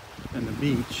and the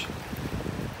beach.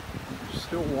 There's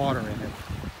still water in it.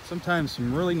 Sometimes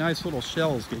some really nice little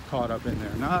shells get caught up in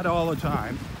there. Not all the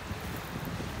time.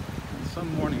 And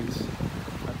some mornings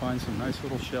I find some nice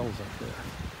little shells up there.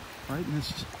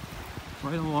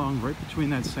 Right along, right between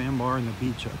that sandbar and the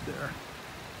beach up there.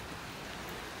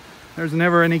 There's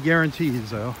never any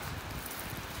guarantees, though.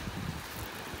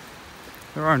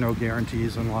 There are no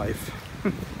guarantees in life.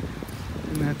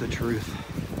 Isn't that the truth?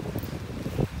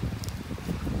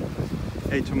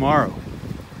 Hey, tomorrow,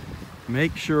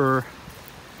 make sure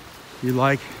you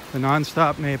like the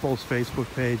Nonstop Naples Facebook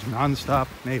page, Nonstop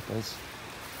Naples.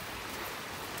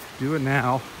 Do it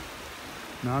now.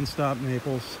 Nonstop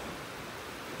Naples.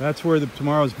 That's where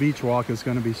tomorrow's beach walk is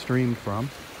going to be streamed from.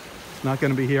 It's not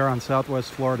going to be here on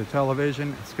Southwest Florida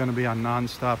Television. It's going to be on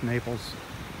Nonstop Naples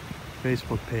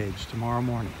Facebook page tomorrow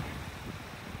morning.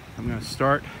 I'm going to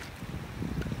start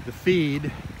the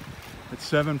feed at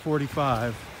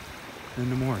 7:45 in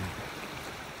the morning.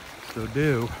 So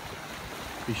do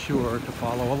be sure to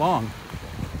follow along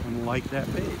and like that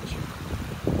page.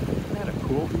 Isn't that a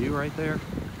cool view right there?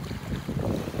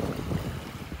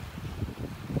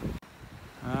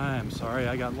 I'm sorry,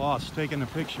 I got lost taking a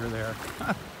picture there.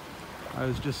 I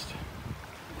was just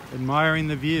admiring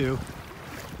the view.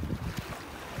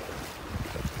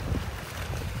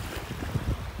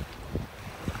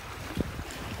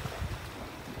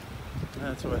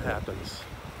 That's what happens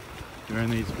during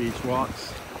these beach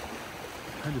walks.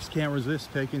 I just can't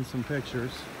resist taking some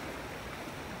pictures.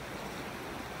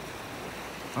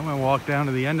 I'm gonna walk down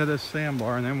to the end of this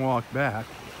sandbar and then walk back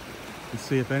and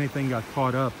see if anything got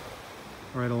caught up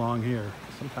right along here.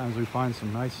 Sometimes we find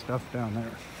some nice stuff down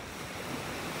there.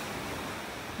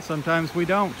 Sometimes we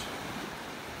don't.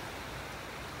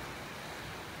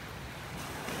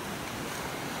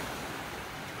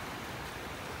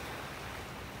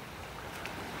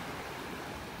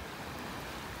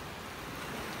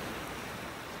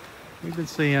 We've been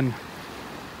seeing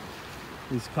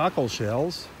these cockle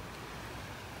shells.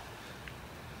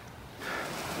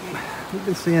 We've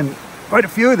been seeing quite a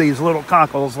few of these little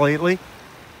cockles lately.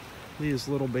 These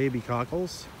little baby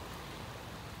cockles.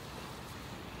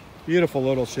 Beautiful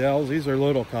little shells. These are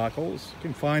little cockles. You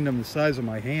can find them the size of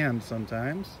my hand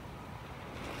sometimes.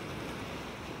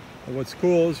 But what's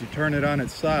cool is you turn it on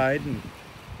its side and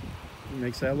it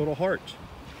makes that little heart.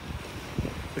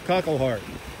 The cockle heart.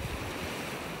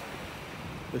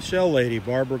 The shell lady,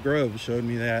 Barbara Grove, showed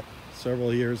me that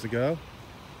several years ago.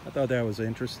 I thought that was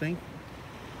interesting.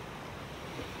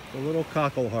 The little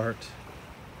cockle heart.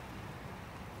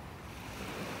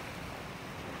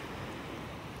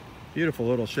 Beautiful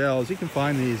little shells. You can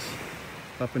find these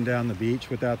up and down the beach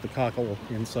without the cockle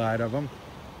inside of them.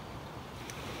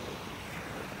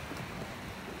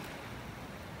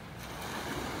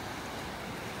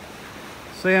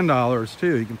 Sand dollars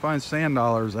too. You can find sand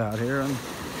dollars out here, and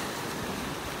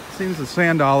it seems the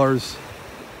sand dollars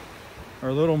are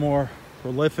a little more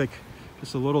prolific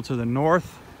just a little to the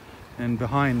north and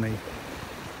behind me,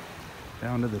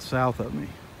 down to the south of me.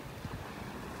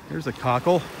 Here's a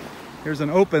cockle. Here's an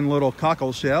open little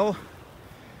cockle shell,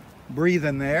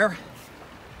 breathing there,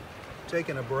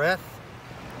 taking a breath.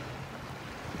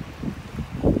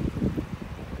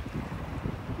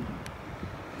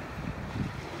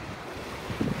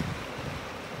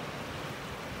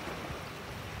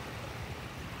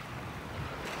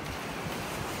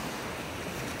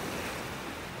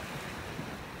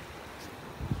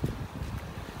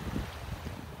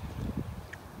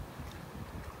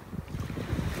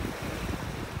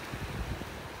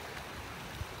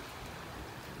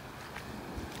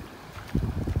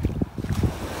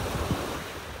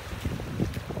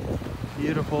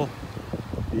 Beautiful,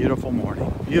 beautiful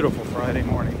morning. Beautiful Friday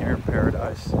morning here in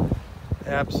Paradise.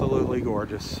 Absolutely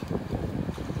gorgeous.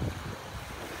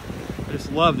 I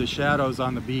just love the shadows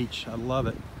on the beach. I love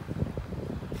it.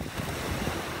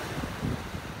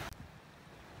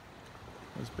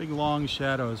 Those big long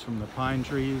shadows from the pine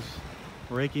trees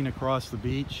raking across the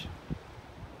beach.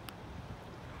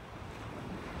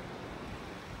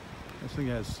 This thing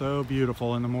is so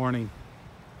beautiful in the morning.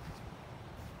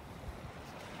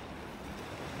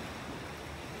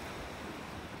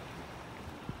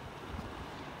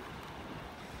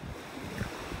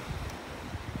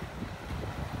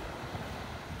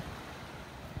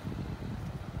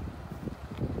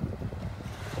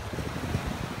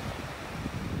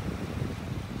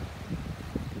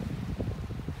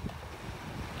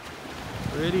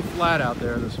 Pretty flat out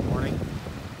there this morning.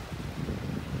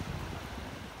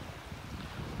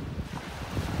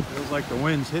 Feels like the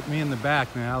wind's hit me in the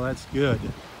back now. That's good.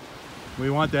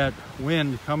 We want that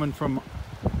wind coming from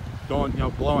going,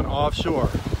 blowing offshore,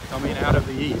 coming out of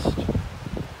the east.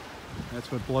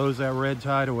 That's what blows that red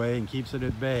tide away and keeps it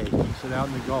at bay, keeps it out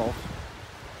in the Gulf.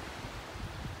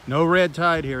 No red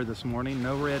tide here this morning,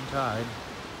 no red tide.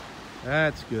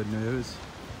 That's good news.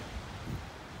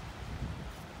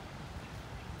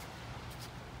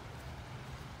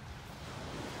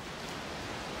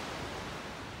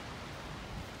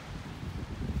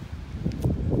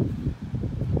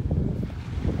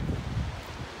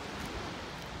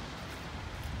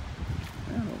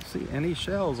 See any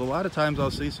shells. A lot of times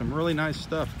I'll see some really nice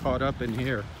stuff caught up in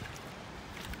here,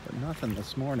 but nothing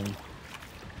this morning.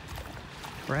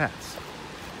 Rats.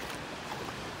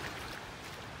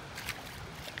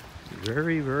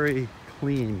 Very, very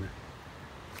clean.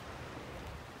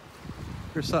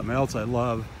 Here's something else I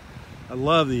love. I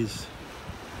love these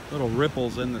little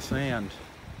ripples in the sand.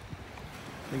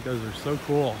 I think those are so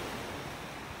cool.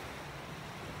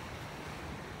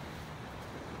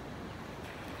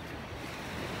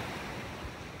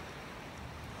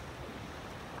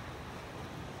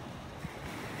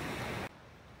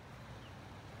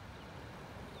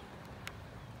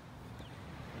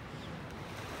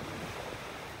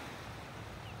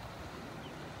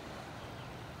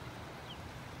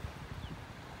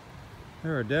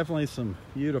 There are definitely some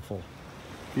beautiful,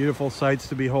 beautiful sights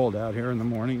to behold out here in the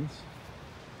mornings.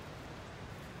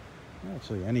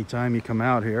 Actually, anytime you come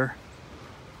out here.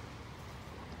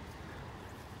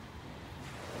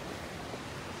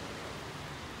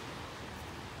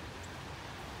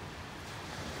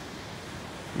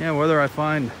 Yeah, whether I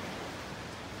find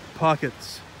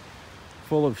pockets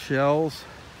full of shells,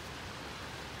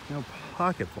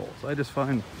 pocketfuls. I just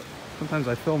find sometimes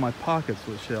I fill my pockets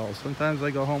with shells. Sometimes I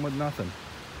go home with nothing.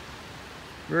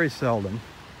 Very seldom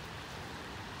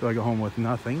do I go home with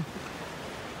nothing,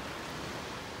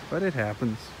 but it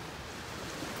happens.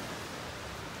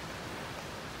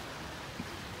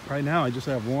 Right now I just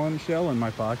have one shell in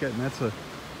my pocket, and that's a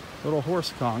little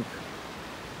horse conch.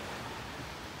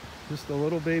 Just a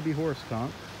little baby horse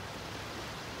conch.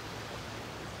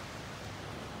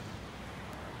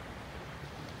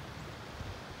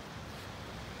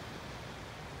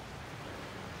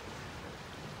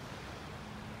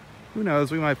 Who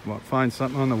knows, we might find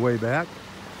something on the way back.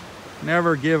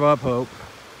 Never give up hope.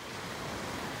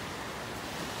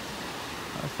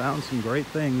 I found some great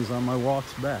things on my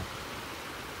walks back.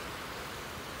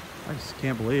 I just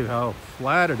can't believe how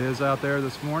flat it is out there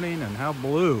this morning and how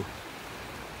blue.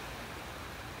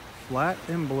 Flat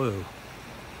and blue.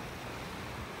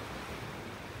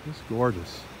 Just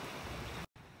gorgeous.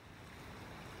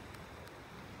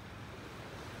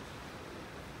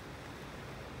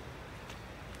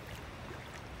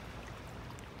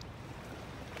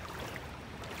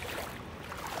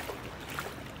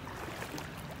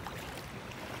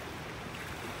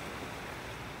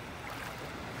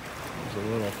 There's a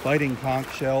little fighting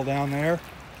conch shell down there.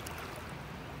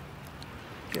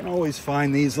 Can always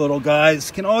find these little guys.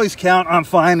 Can always count on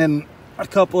finding a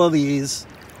couple of these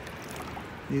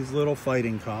little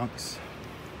fighting conchs.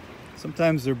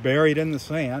 Sometimes they're buried in the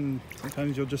sand.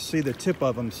 Sometimes you'll just see the tip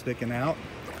of them sticking out.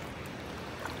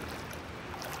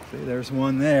 See, there's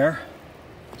one there.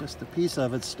 Just a piece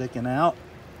of it sticking out.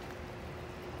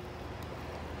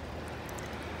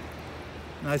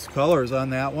 Nice colors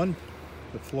on that one.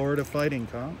 The Florida fighting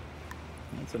conch.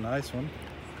 That's a nice one.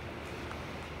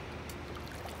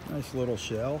 Nice little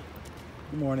shell.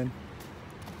 Good morning.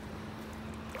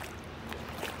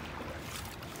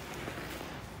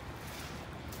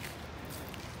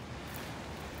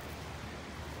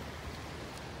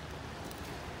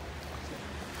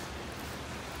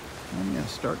 I'm going to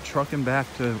start trucking back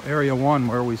to Area 1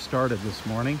 where we started this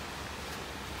morning.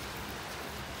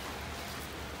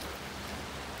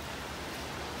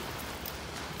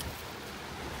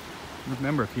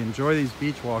 Remember, if you enjoy these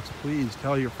beach walks, please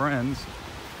tell your friends.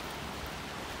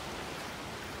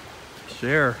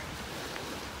 Share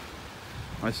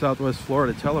my Southwest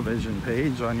Florida television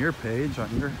page on your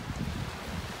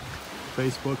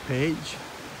Facebook page.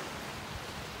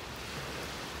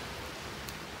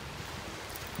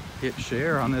 Hit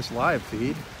share on this live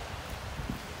feed.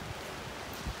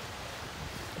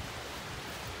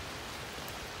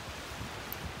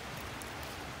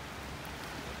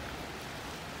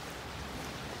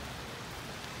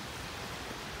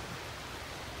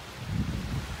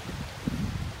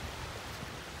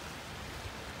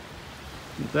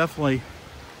 Definitely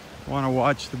want to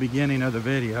watch the beginning of the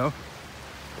video.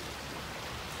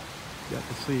 Got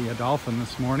to see a dolphin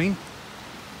this morning.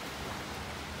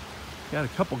 Got a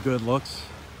couple good looks.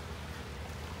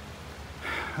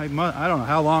 I don't know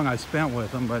how long I spent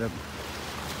with them, but it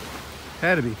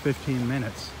had to be 15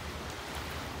 minutes.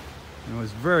 It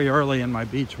was very early in my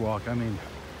beach walk. I mean,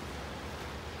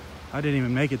 I didn't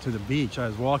even make it to the beach. I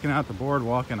was walking out the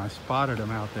boardwalk and I spotted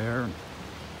them out there and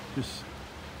just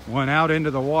went out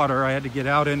into the water. I had to get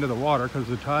out into the water because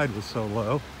the tide was so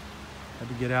low. Had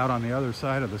to get out on the other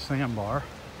side of the sandbar.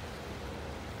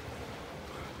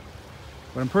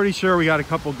 But I'm pretty sure we got a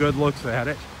couple good looks at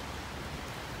it.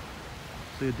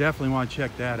 So you definitely want to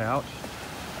check that out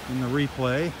in the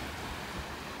replay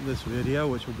of this video,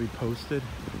 which will be posted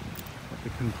at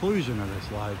the conclusion of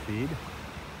this live feed.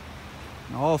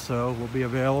 And also will be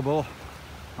available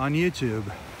on YouTube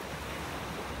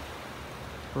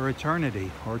for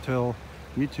eternity, or till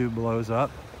YouTube blows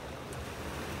up.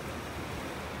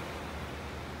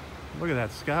 Look at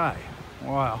that sky.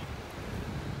 Wow.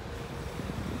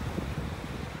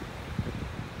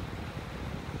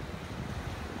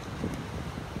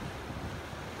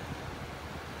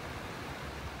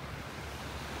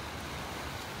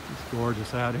 It's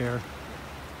gorgeous out here.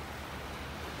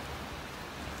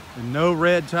 And no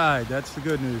red tide. That's the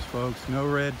good news, folks. No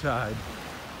red tide.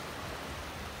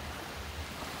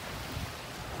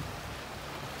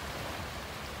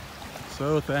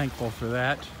 So thankful for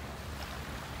that.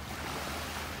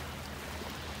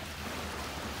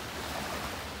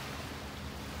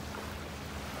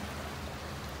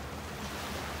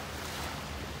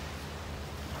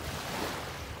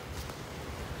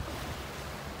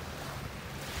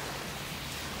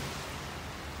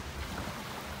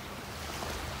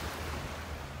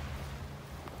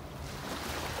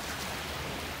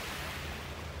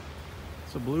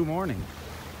 It's a blue morning.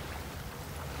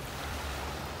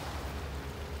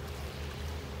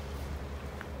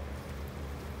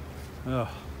 Oh, I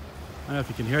don't know if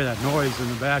you can hear that noise in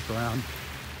the background.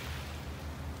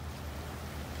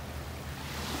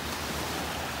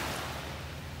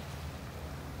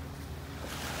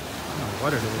 I don't know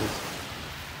what it is.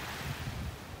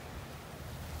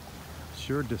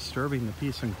 Sure disturbing the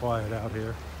peace and quiet out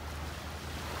here.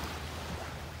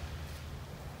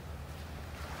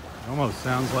 Almost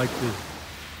sounds like the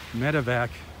medevac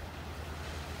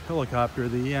helicopter,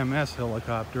 the EMS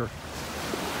helicopter.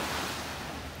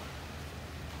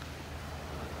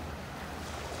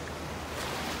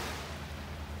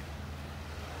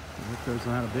 I hope there's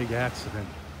not a big accident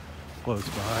close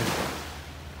by.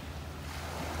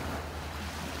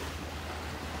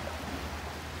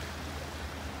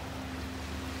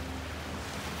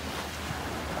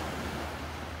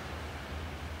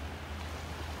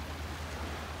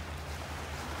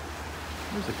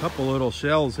 There's a couple little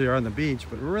shells here on the beach,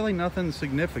 but really nothing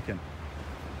significant.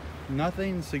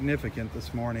 Nothing significant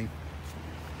this morning.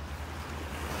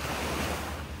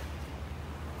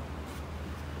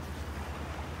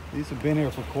 These have been here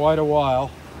for quite a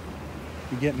while.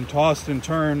 You're getting tossed and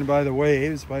turned by the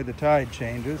waves, by the tide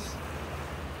changes.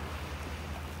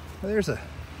 Well, there's a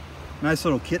nice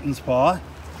little kitten's paw.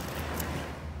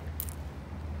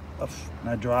 Oof, and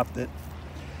I dropped it.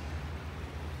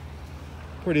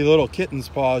 Pretty little kitten's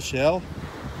paw shell.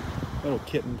 Little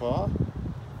kitten paw.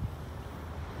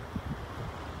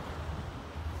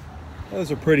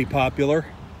 Those are pretty popular,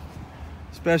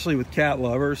 especially with cat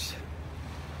lovers.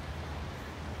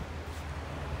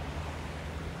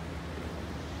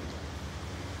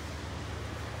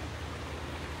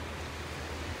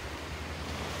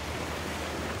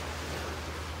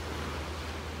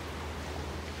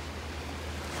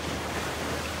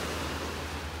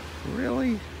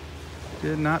 Really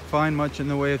did not find much in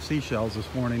the way of seashells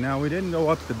this morning. Now, we didn't go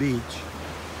up the beach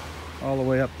all the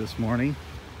way up this morning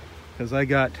because I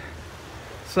got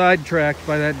sidetracked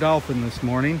by that dolphin this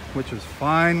morning, which was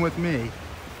fine with me.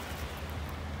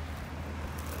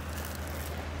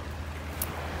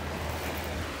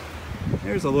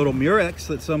 There's a little murex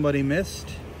that somebody missed.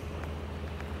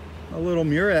 A little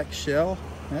murex shell.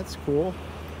 That's cool.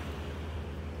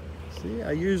 See,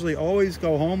 I usually always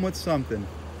go home with something.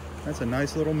 That's a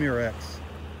nice little murex.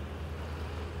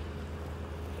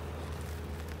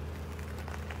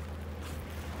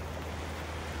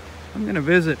 I'm going to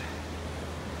visit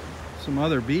some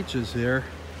other beaches here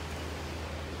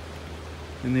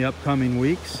in the upcoming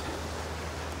weeks.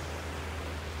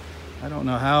 I don't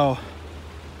know how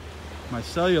my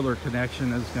cellular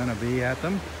connection is going to be at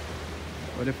them,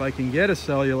 but if I can get a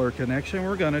cellular connection,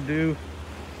 we're going to do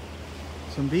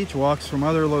some beach walks from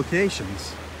other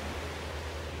locations.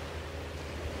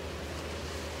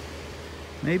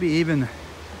 Maybe even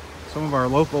some of our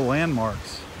local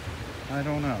landmarks. I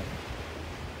don't know.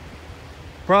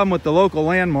 Problem with the local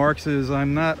landmarks is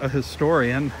I'm not a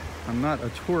historian. I'm not a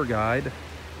tour guide.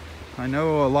 I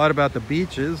know a lot about the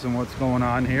beaches and what's going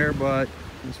on here, but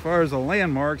as far as the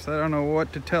landmarks, I don't know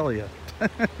what to tell you.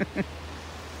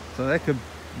 So that could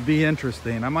be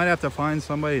interesting. I might have to find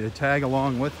somebody to tag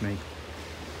along with me.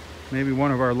 Maybe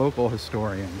one of our local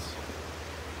historians.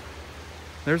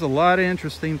 There's a lot of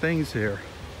interesting things here.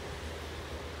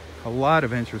 A lot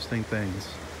of interesting things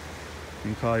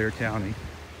in Collier County,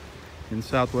 in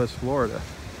Southwest Florida.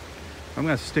 I'm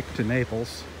going to stick to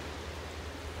Naples.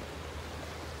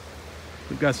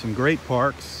 We've got some great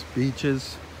parks,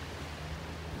 beaches,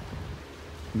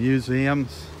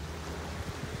 museums.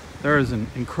 There is an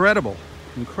incredible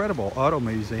auto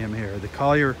museum here, the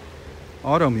Collier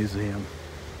Auto Museum.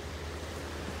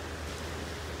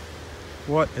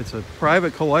 It's a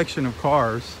private collection of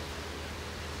cars,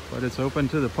 but it's open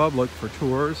to the public for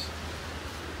tours.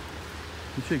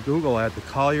 You should Google that, the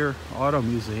Collier Auto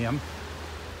Museum.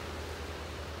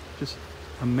 Just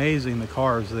amazing, the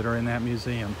cars that are in that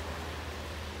museum.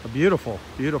 A beautiful,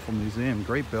 beautiful museum,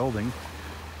 great building.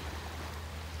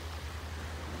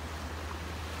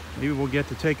 Maybe we'll get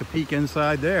to take a peek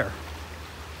inside there.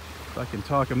 If I can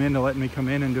talk them into letting me come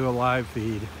in and do a live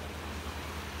feed.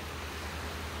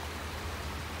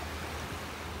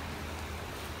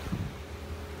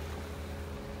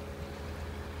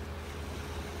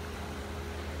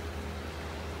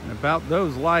 About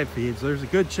those live feeds, there's a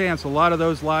good chance a lot of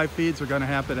those live feeds are going to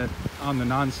happen on the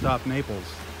Nonstop Naples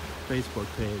Facebook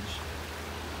page.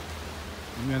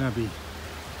 I'm going to be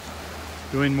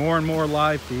doing more and more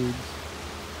live feeds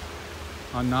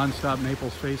on Nonstop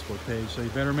Naples Facebook page, so you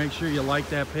better make sure you like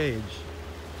that page.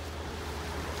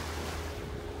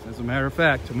 As a matter of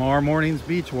fact, tomorrow morning's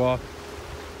beach walk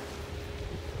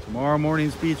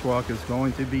is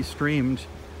going to be streamed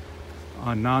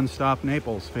on Nonstop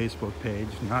Naples Facebook page,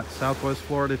 not Southwest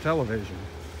Florida Television.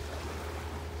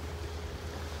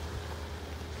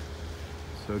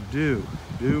 So do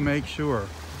make sure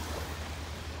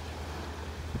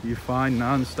you find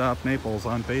Nonstop Naples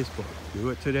on Facebook.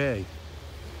 Do it today.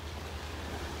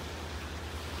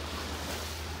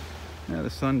 Yeah, the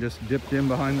sun just dipped in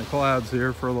behind the clouds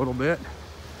here for a little bit.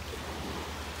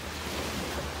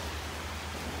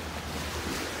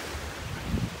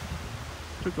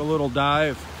 Took a little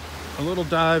dive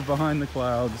behind the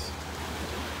clouds.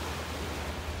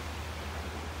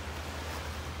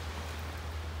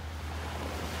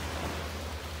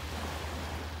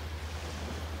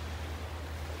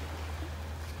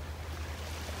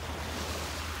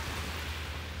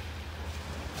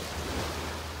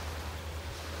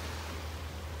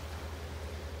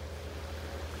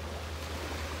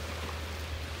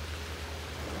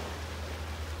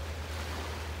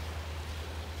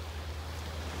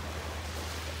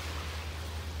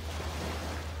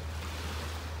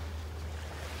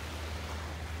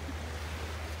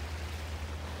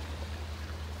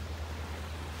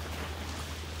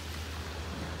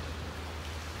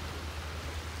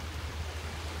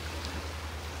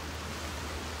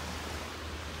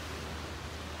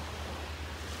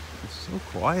 It's so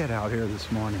quiet out here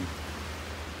this morning.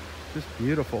 Just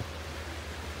beautiful.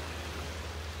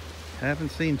 Haven't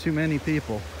seen too many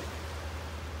people.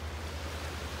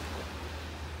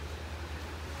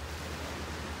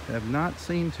 Have not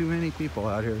seen too many people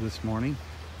out here this morning.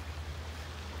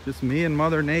 Just me and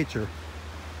Mother Nature.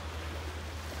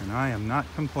 And I am not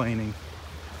complaining.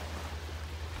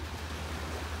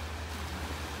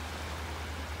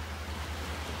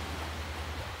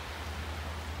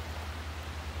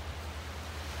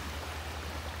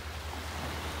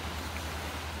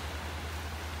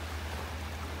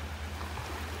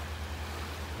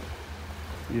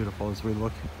 Beautiful as we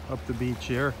look up the beach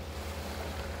here.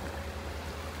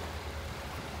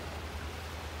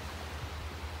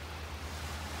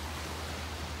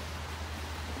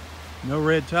 No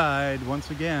red tide,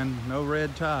 once again, no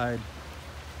red tide.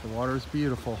 The water is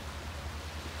beautiful,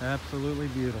 absolutely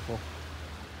beautiful.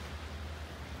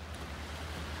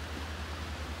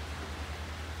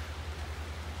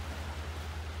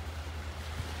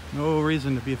 No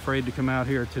reason to be afraid to come out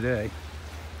here today.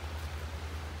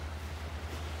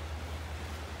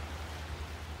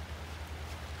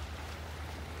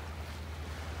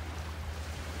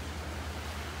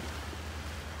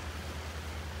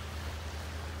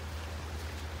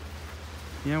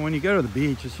 You know, when you go to the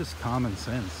beach, it's just common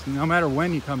sense. No matter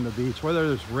when you come to the beach, whether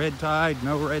there's red tide,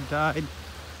 no red tide.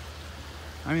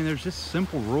 I mean, there's just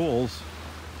simple rules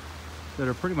that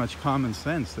are pretty much common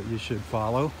sense that you should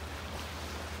follow.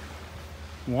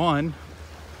 One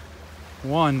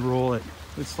rule,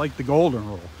 it's like the golden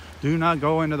rule. Do not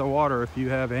go into the water if you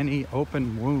have any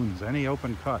open wounds, any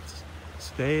open cuts.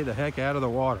 Stay the heck out of the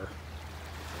water,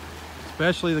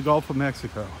 especially the Gulf of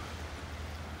Mexico.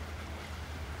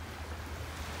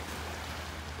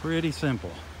 Pretty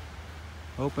simple.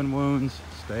 Open wounds,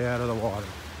 stay out of the water.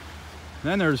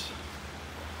 Then there's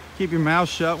keep your mouth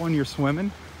shut when you're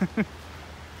swimming.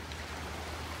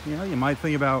 You know, you might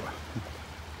think about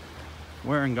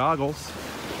wearing goggles.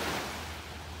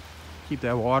 Keep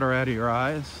that water out of your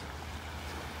eyes.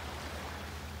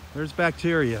 There's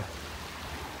bacteria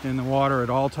in the water at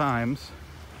all times.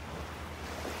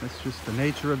 That's just the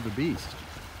nature of the beast.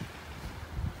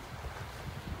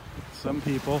 Some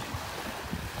people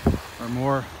are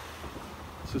more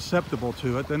susceptible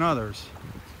to it than others.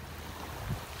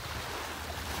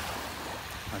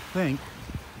 I think.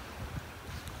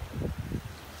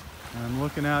 I'm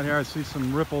looking out here, I see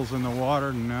some ripples in the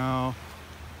water. No.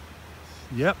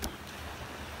 Yep.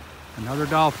 Another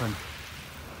dolphin.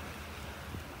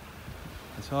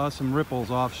 I saw some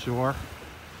ripples offshore.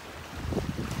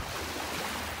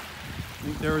 I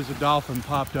think there was a dolphin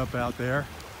popped up out there.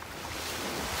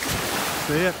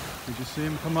 See it? Did you see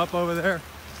him come up over there?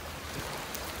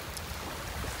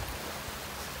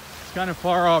 It's kind of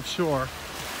far offshore.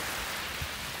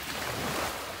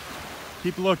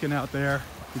 Keep looking out there.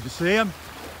 Did you see him?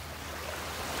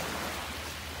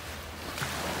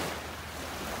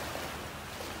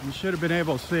 You should have been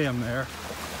able to see him there.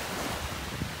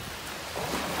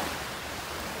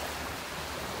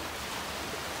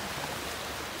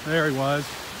 There he was.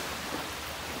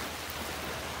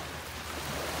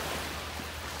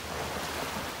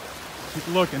 Keep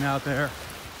looking out there.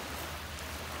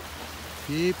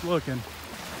 Keep looking.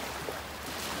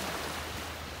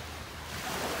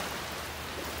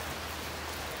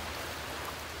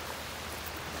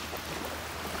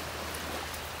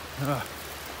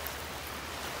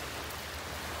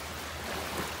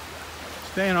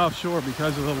 Staying offshore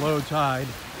because of the low tide.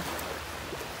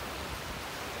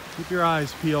 Keep your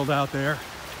eyes peeled out there.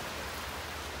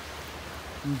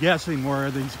 I'm guessing where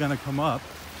he's going to come up.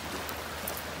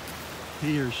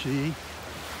 He or she.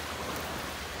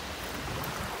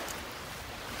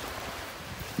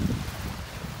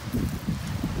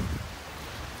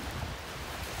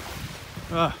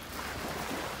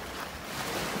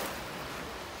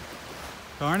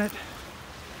 Darn it.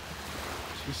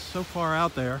 It's just so far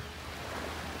out there.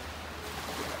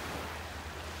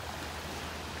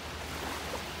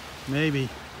 Maybe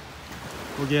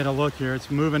we'll get a look here. It's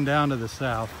moving down to the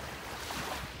south.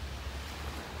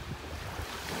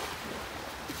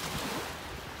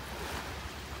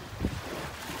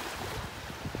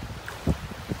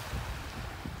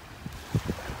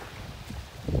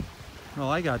 Well,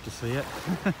 I got to see it.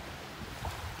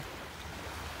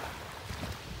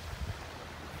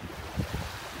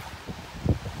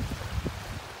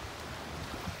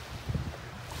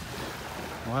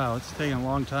 Wow, it's taking a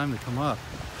long time to come up.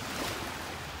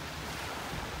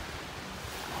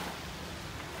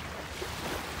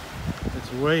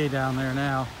 It's way down there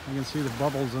now. I can see the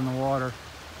bubbles in the water.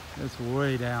 It's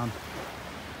way down.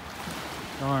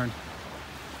 Darn.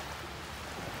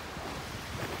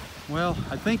 Well,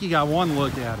 I think you got one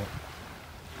look at it.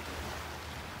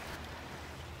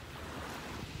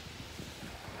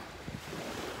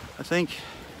 I think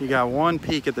you got one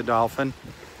peek at the dolphin.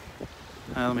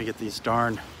 Let me get these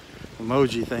darn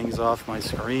emoji things off my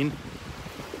screen.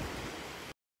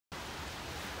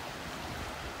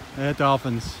 That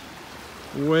dolphin's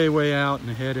way out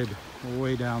and headed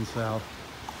way down south.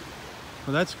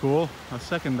 Well, that's cool. A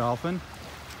second dolphin.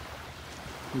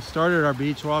 We started our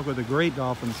beach walk with a great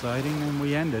dolphin sighting, and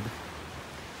we ended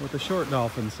with a short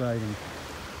dolphin sighting.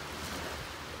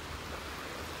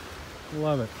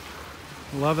 Love it.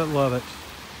 Love it, love it.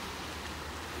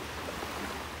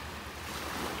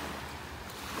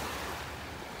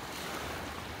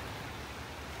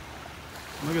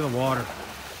 Look at the water.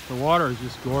 The water is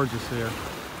just gorgeous here.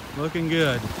 Looking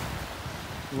good.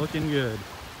 Looking good.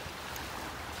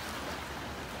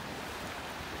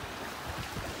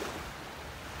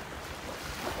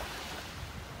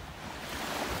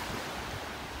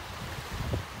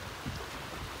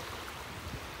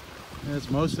 As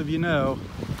most of you know,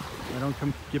 I don't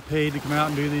get paid to come out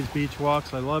and do these beach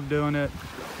walks. I love doing it.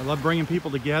 I love bringing people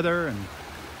together and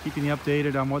keeping you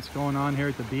updated on what's going on here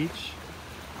at the beach.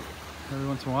 Every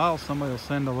once in a while, somebody will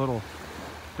send a little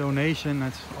donation.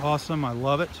 That's awesome. I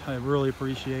love it. I really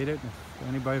appreciate it. If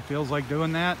anybody feels like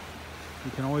doing that,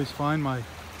 you can always find my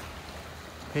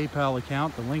PayPal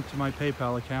account, the link to my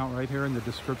PayPal account right here in the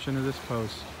description of this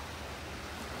post.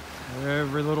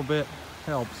 Every little bit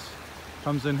helps.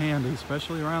 Comes in handy,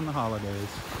 especially around the holidays.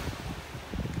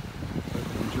 So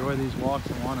if you enjoy these walks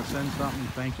and want to send something,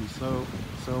 thank you so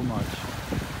much.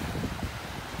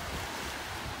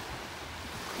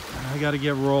 I got to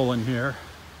get rolling here.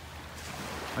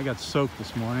 I got soaked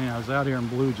this morning. I was out here in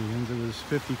blue jeans. It was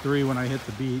 53 when I hit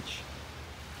the beach.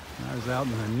 I was out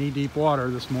in the knee-deep water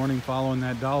this morning following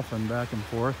that dolphin back and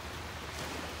forth.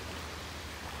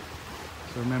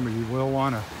 So remember, you will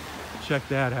want to check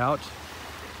that out.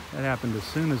 That happened as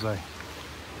soon as at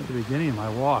the beginning of my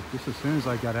walk, just as soon as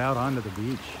I got out onto the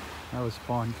beach. That was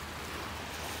fun.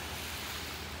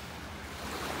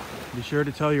 Be sure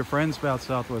to tell your friends about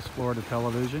Southwest Florida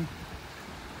Television.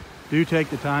 Do take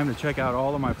the time to check out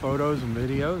all of my photos and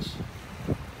videos.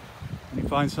 When you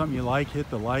find something you like, hit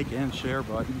the like and share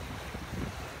button.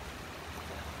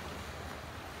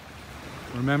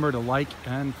 Remember to like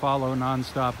and follow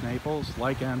Nonstop Naples.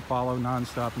 Like and follow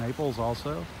Nonstop Naples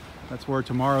also. That's where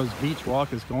tomorrow's beach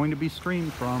walk is going to be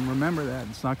streamed from. Remember that.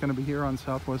 It's not going to be here on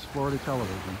Southwest Florida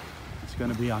Television. It's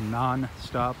going to be on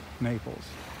Nonstop Naples.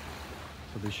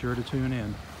 So be sure to tune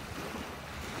in.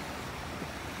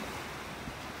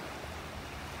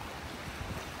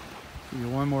 Give you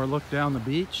one more look down the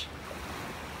beach.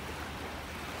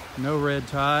 No red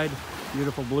tide.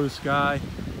 Beautiful blue sky.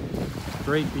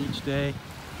 Great beach day.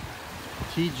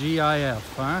 TGIF,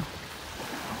 huh?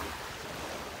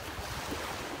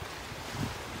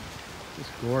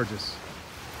 Just gorgeous.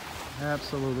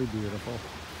 Absolutely beautiful.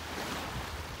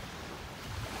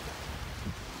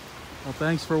 Well,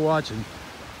 thanks for watching.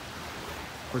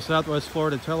 For Southwest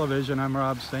Florida Television, I'm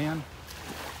Robb saying,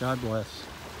 God bless.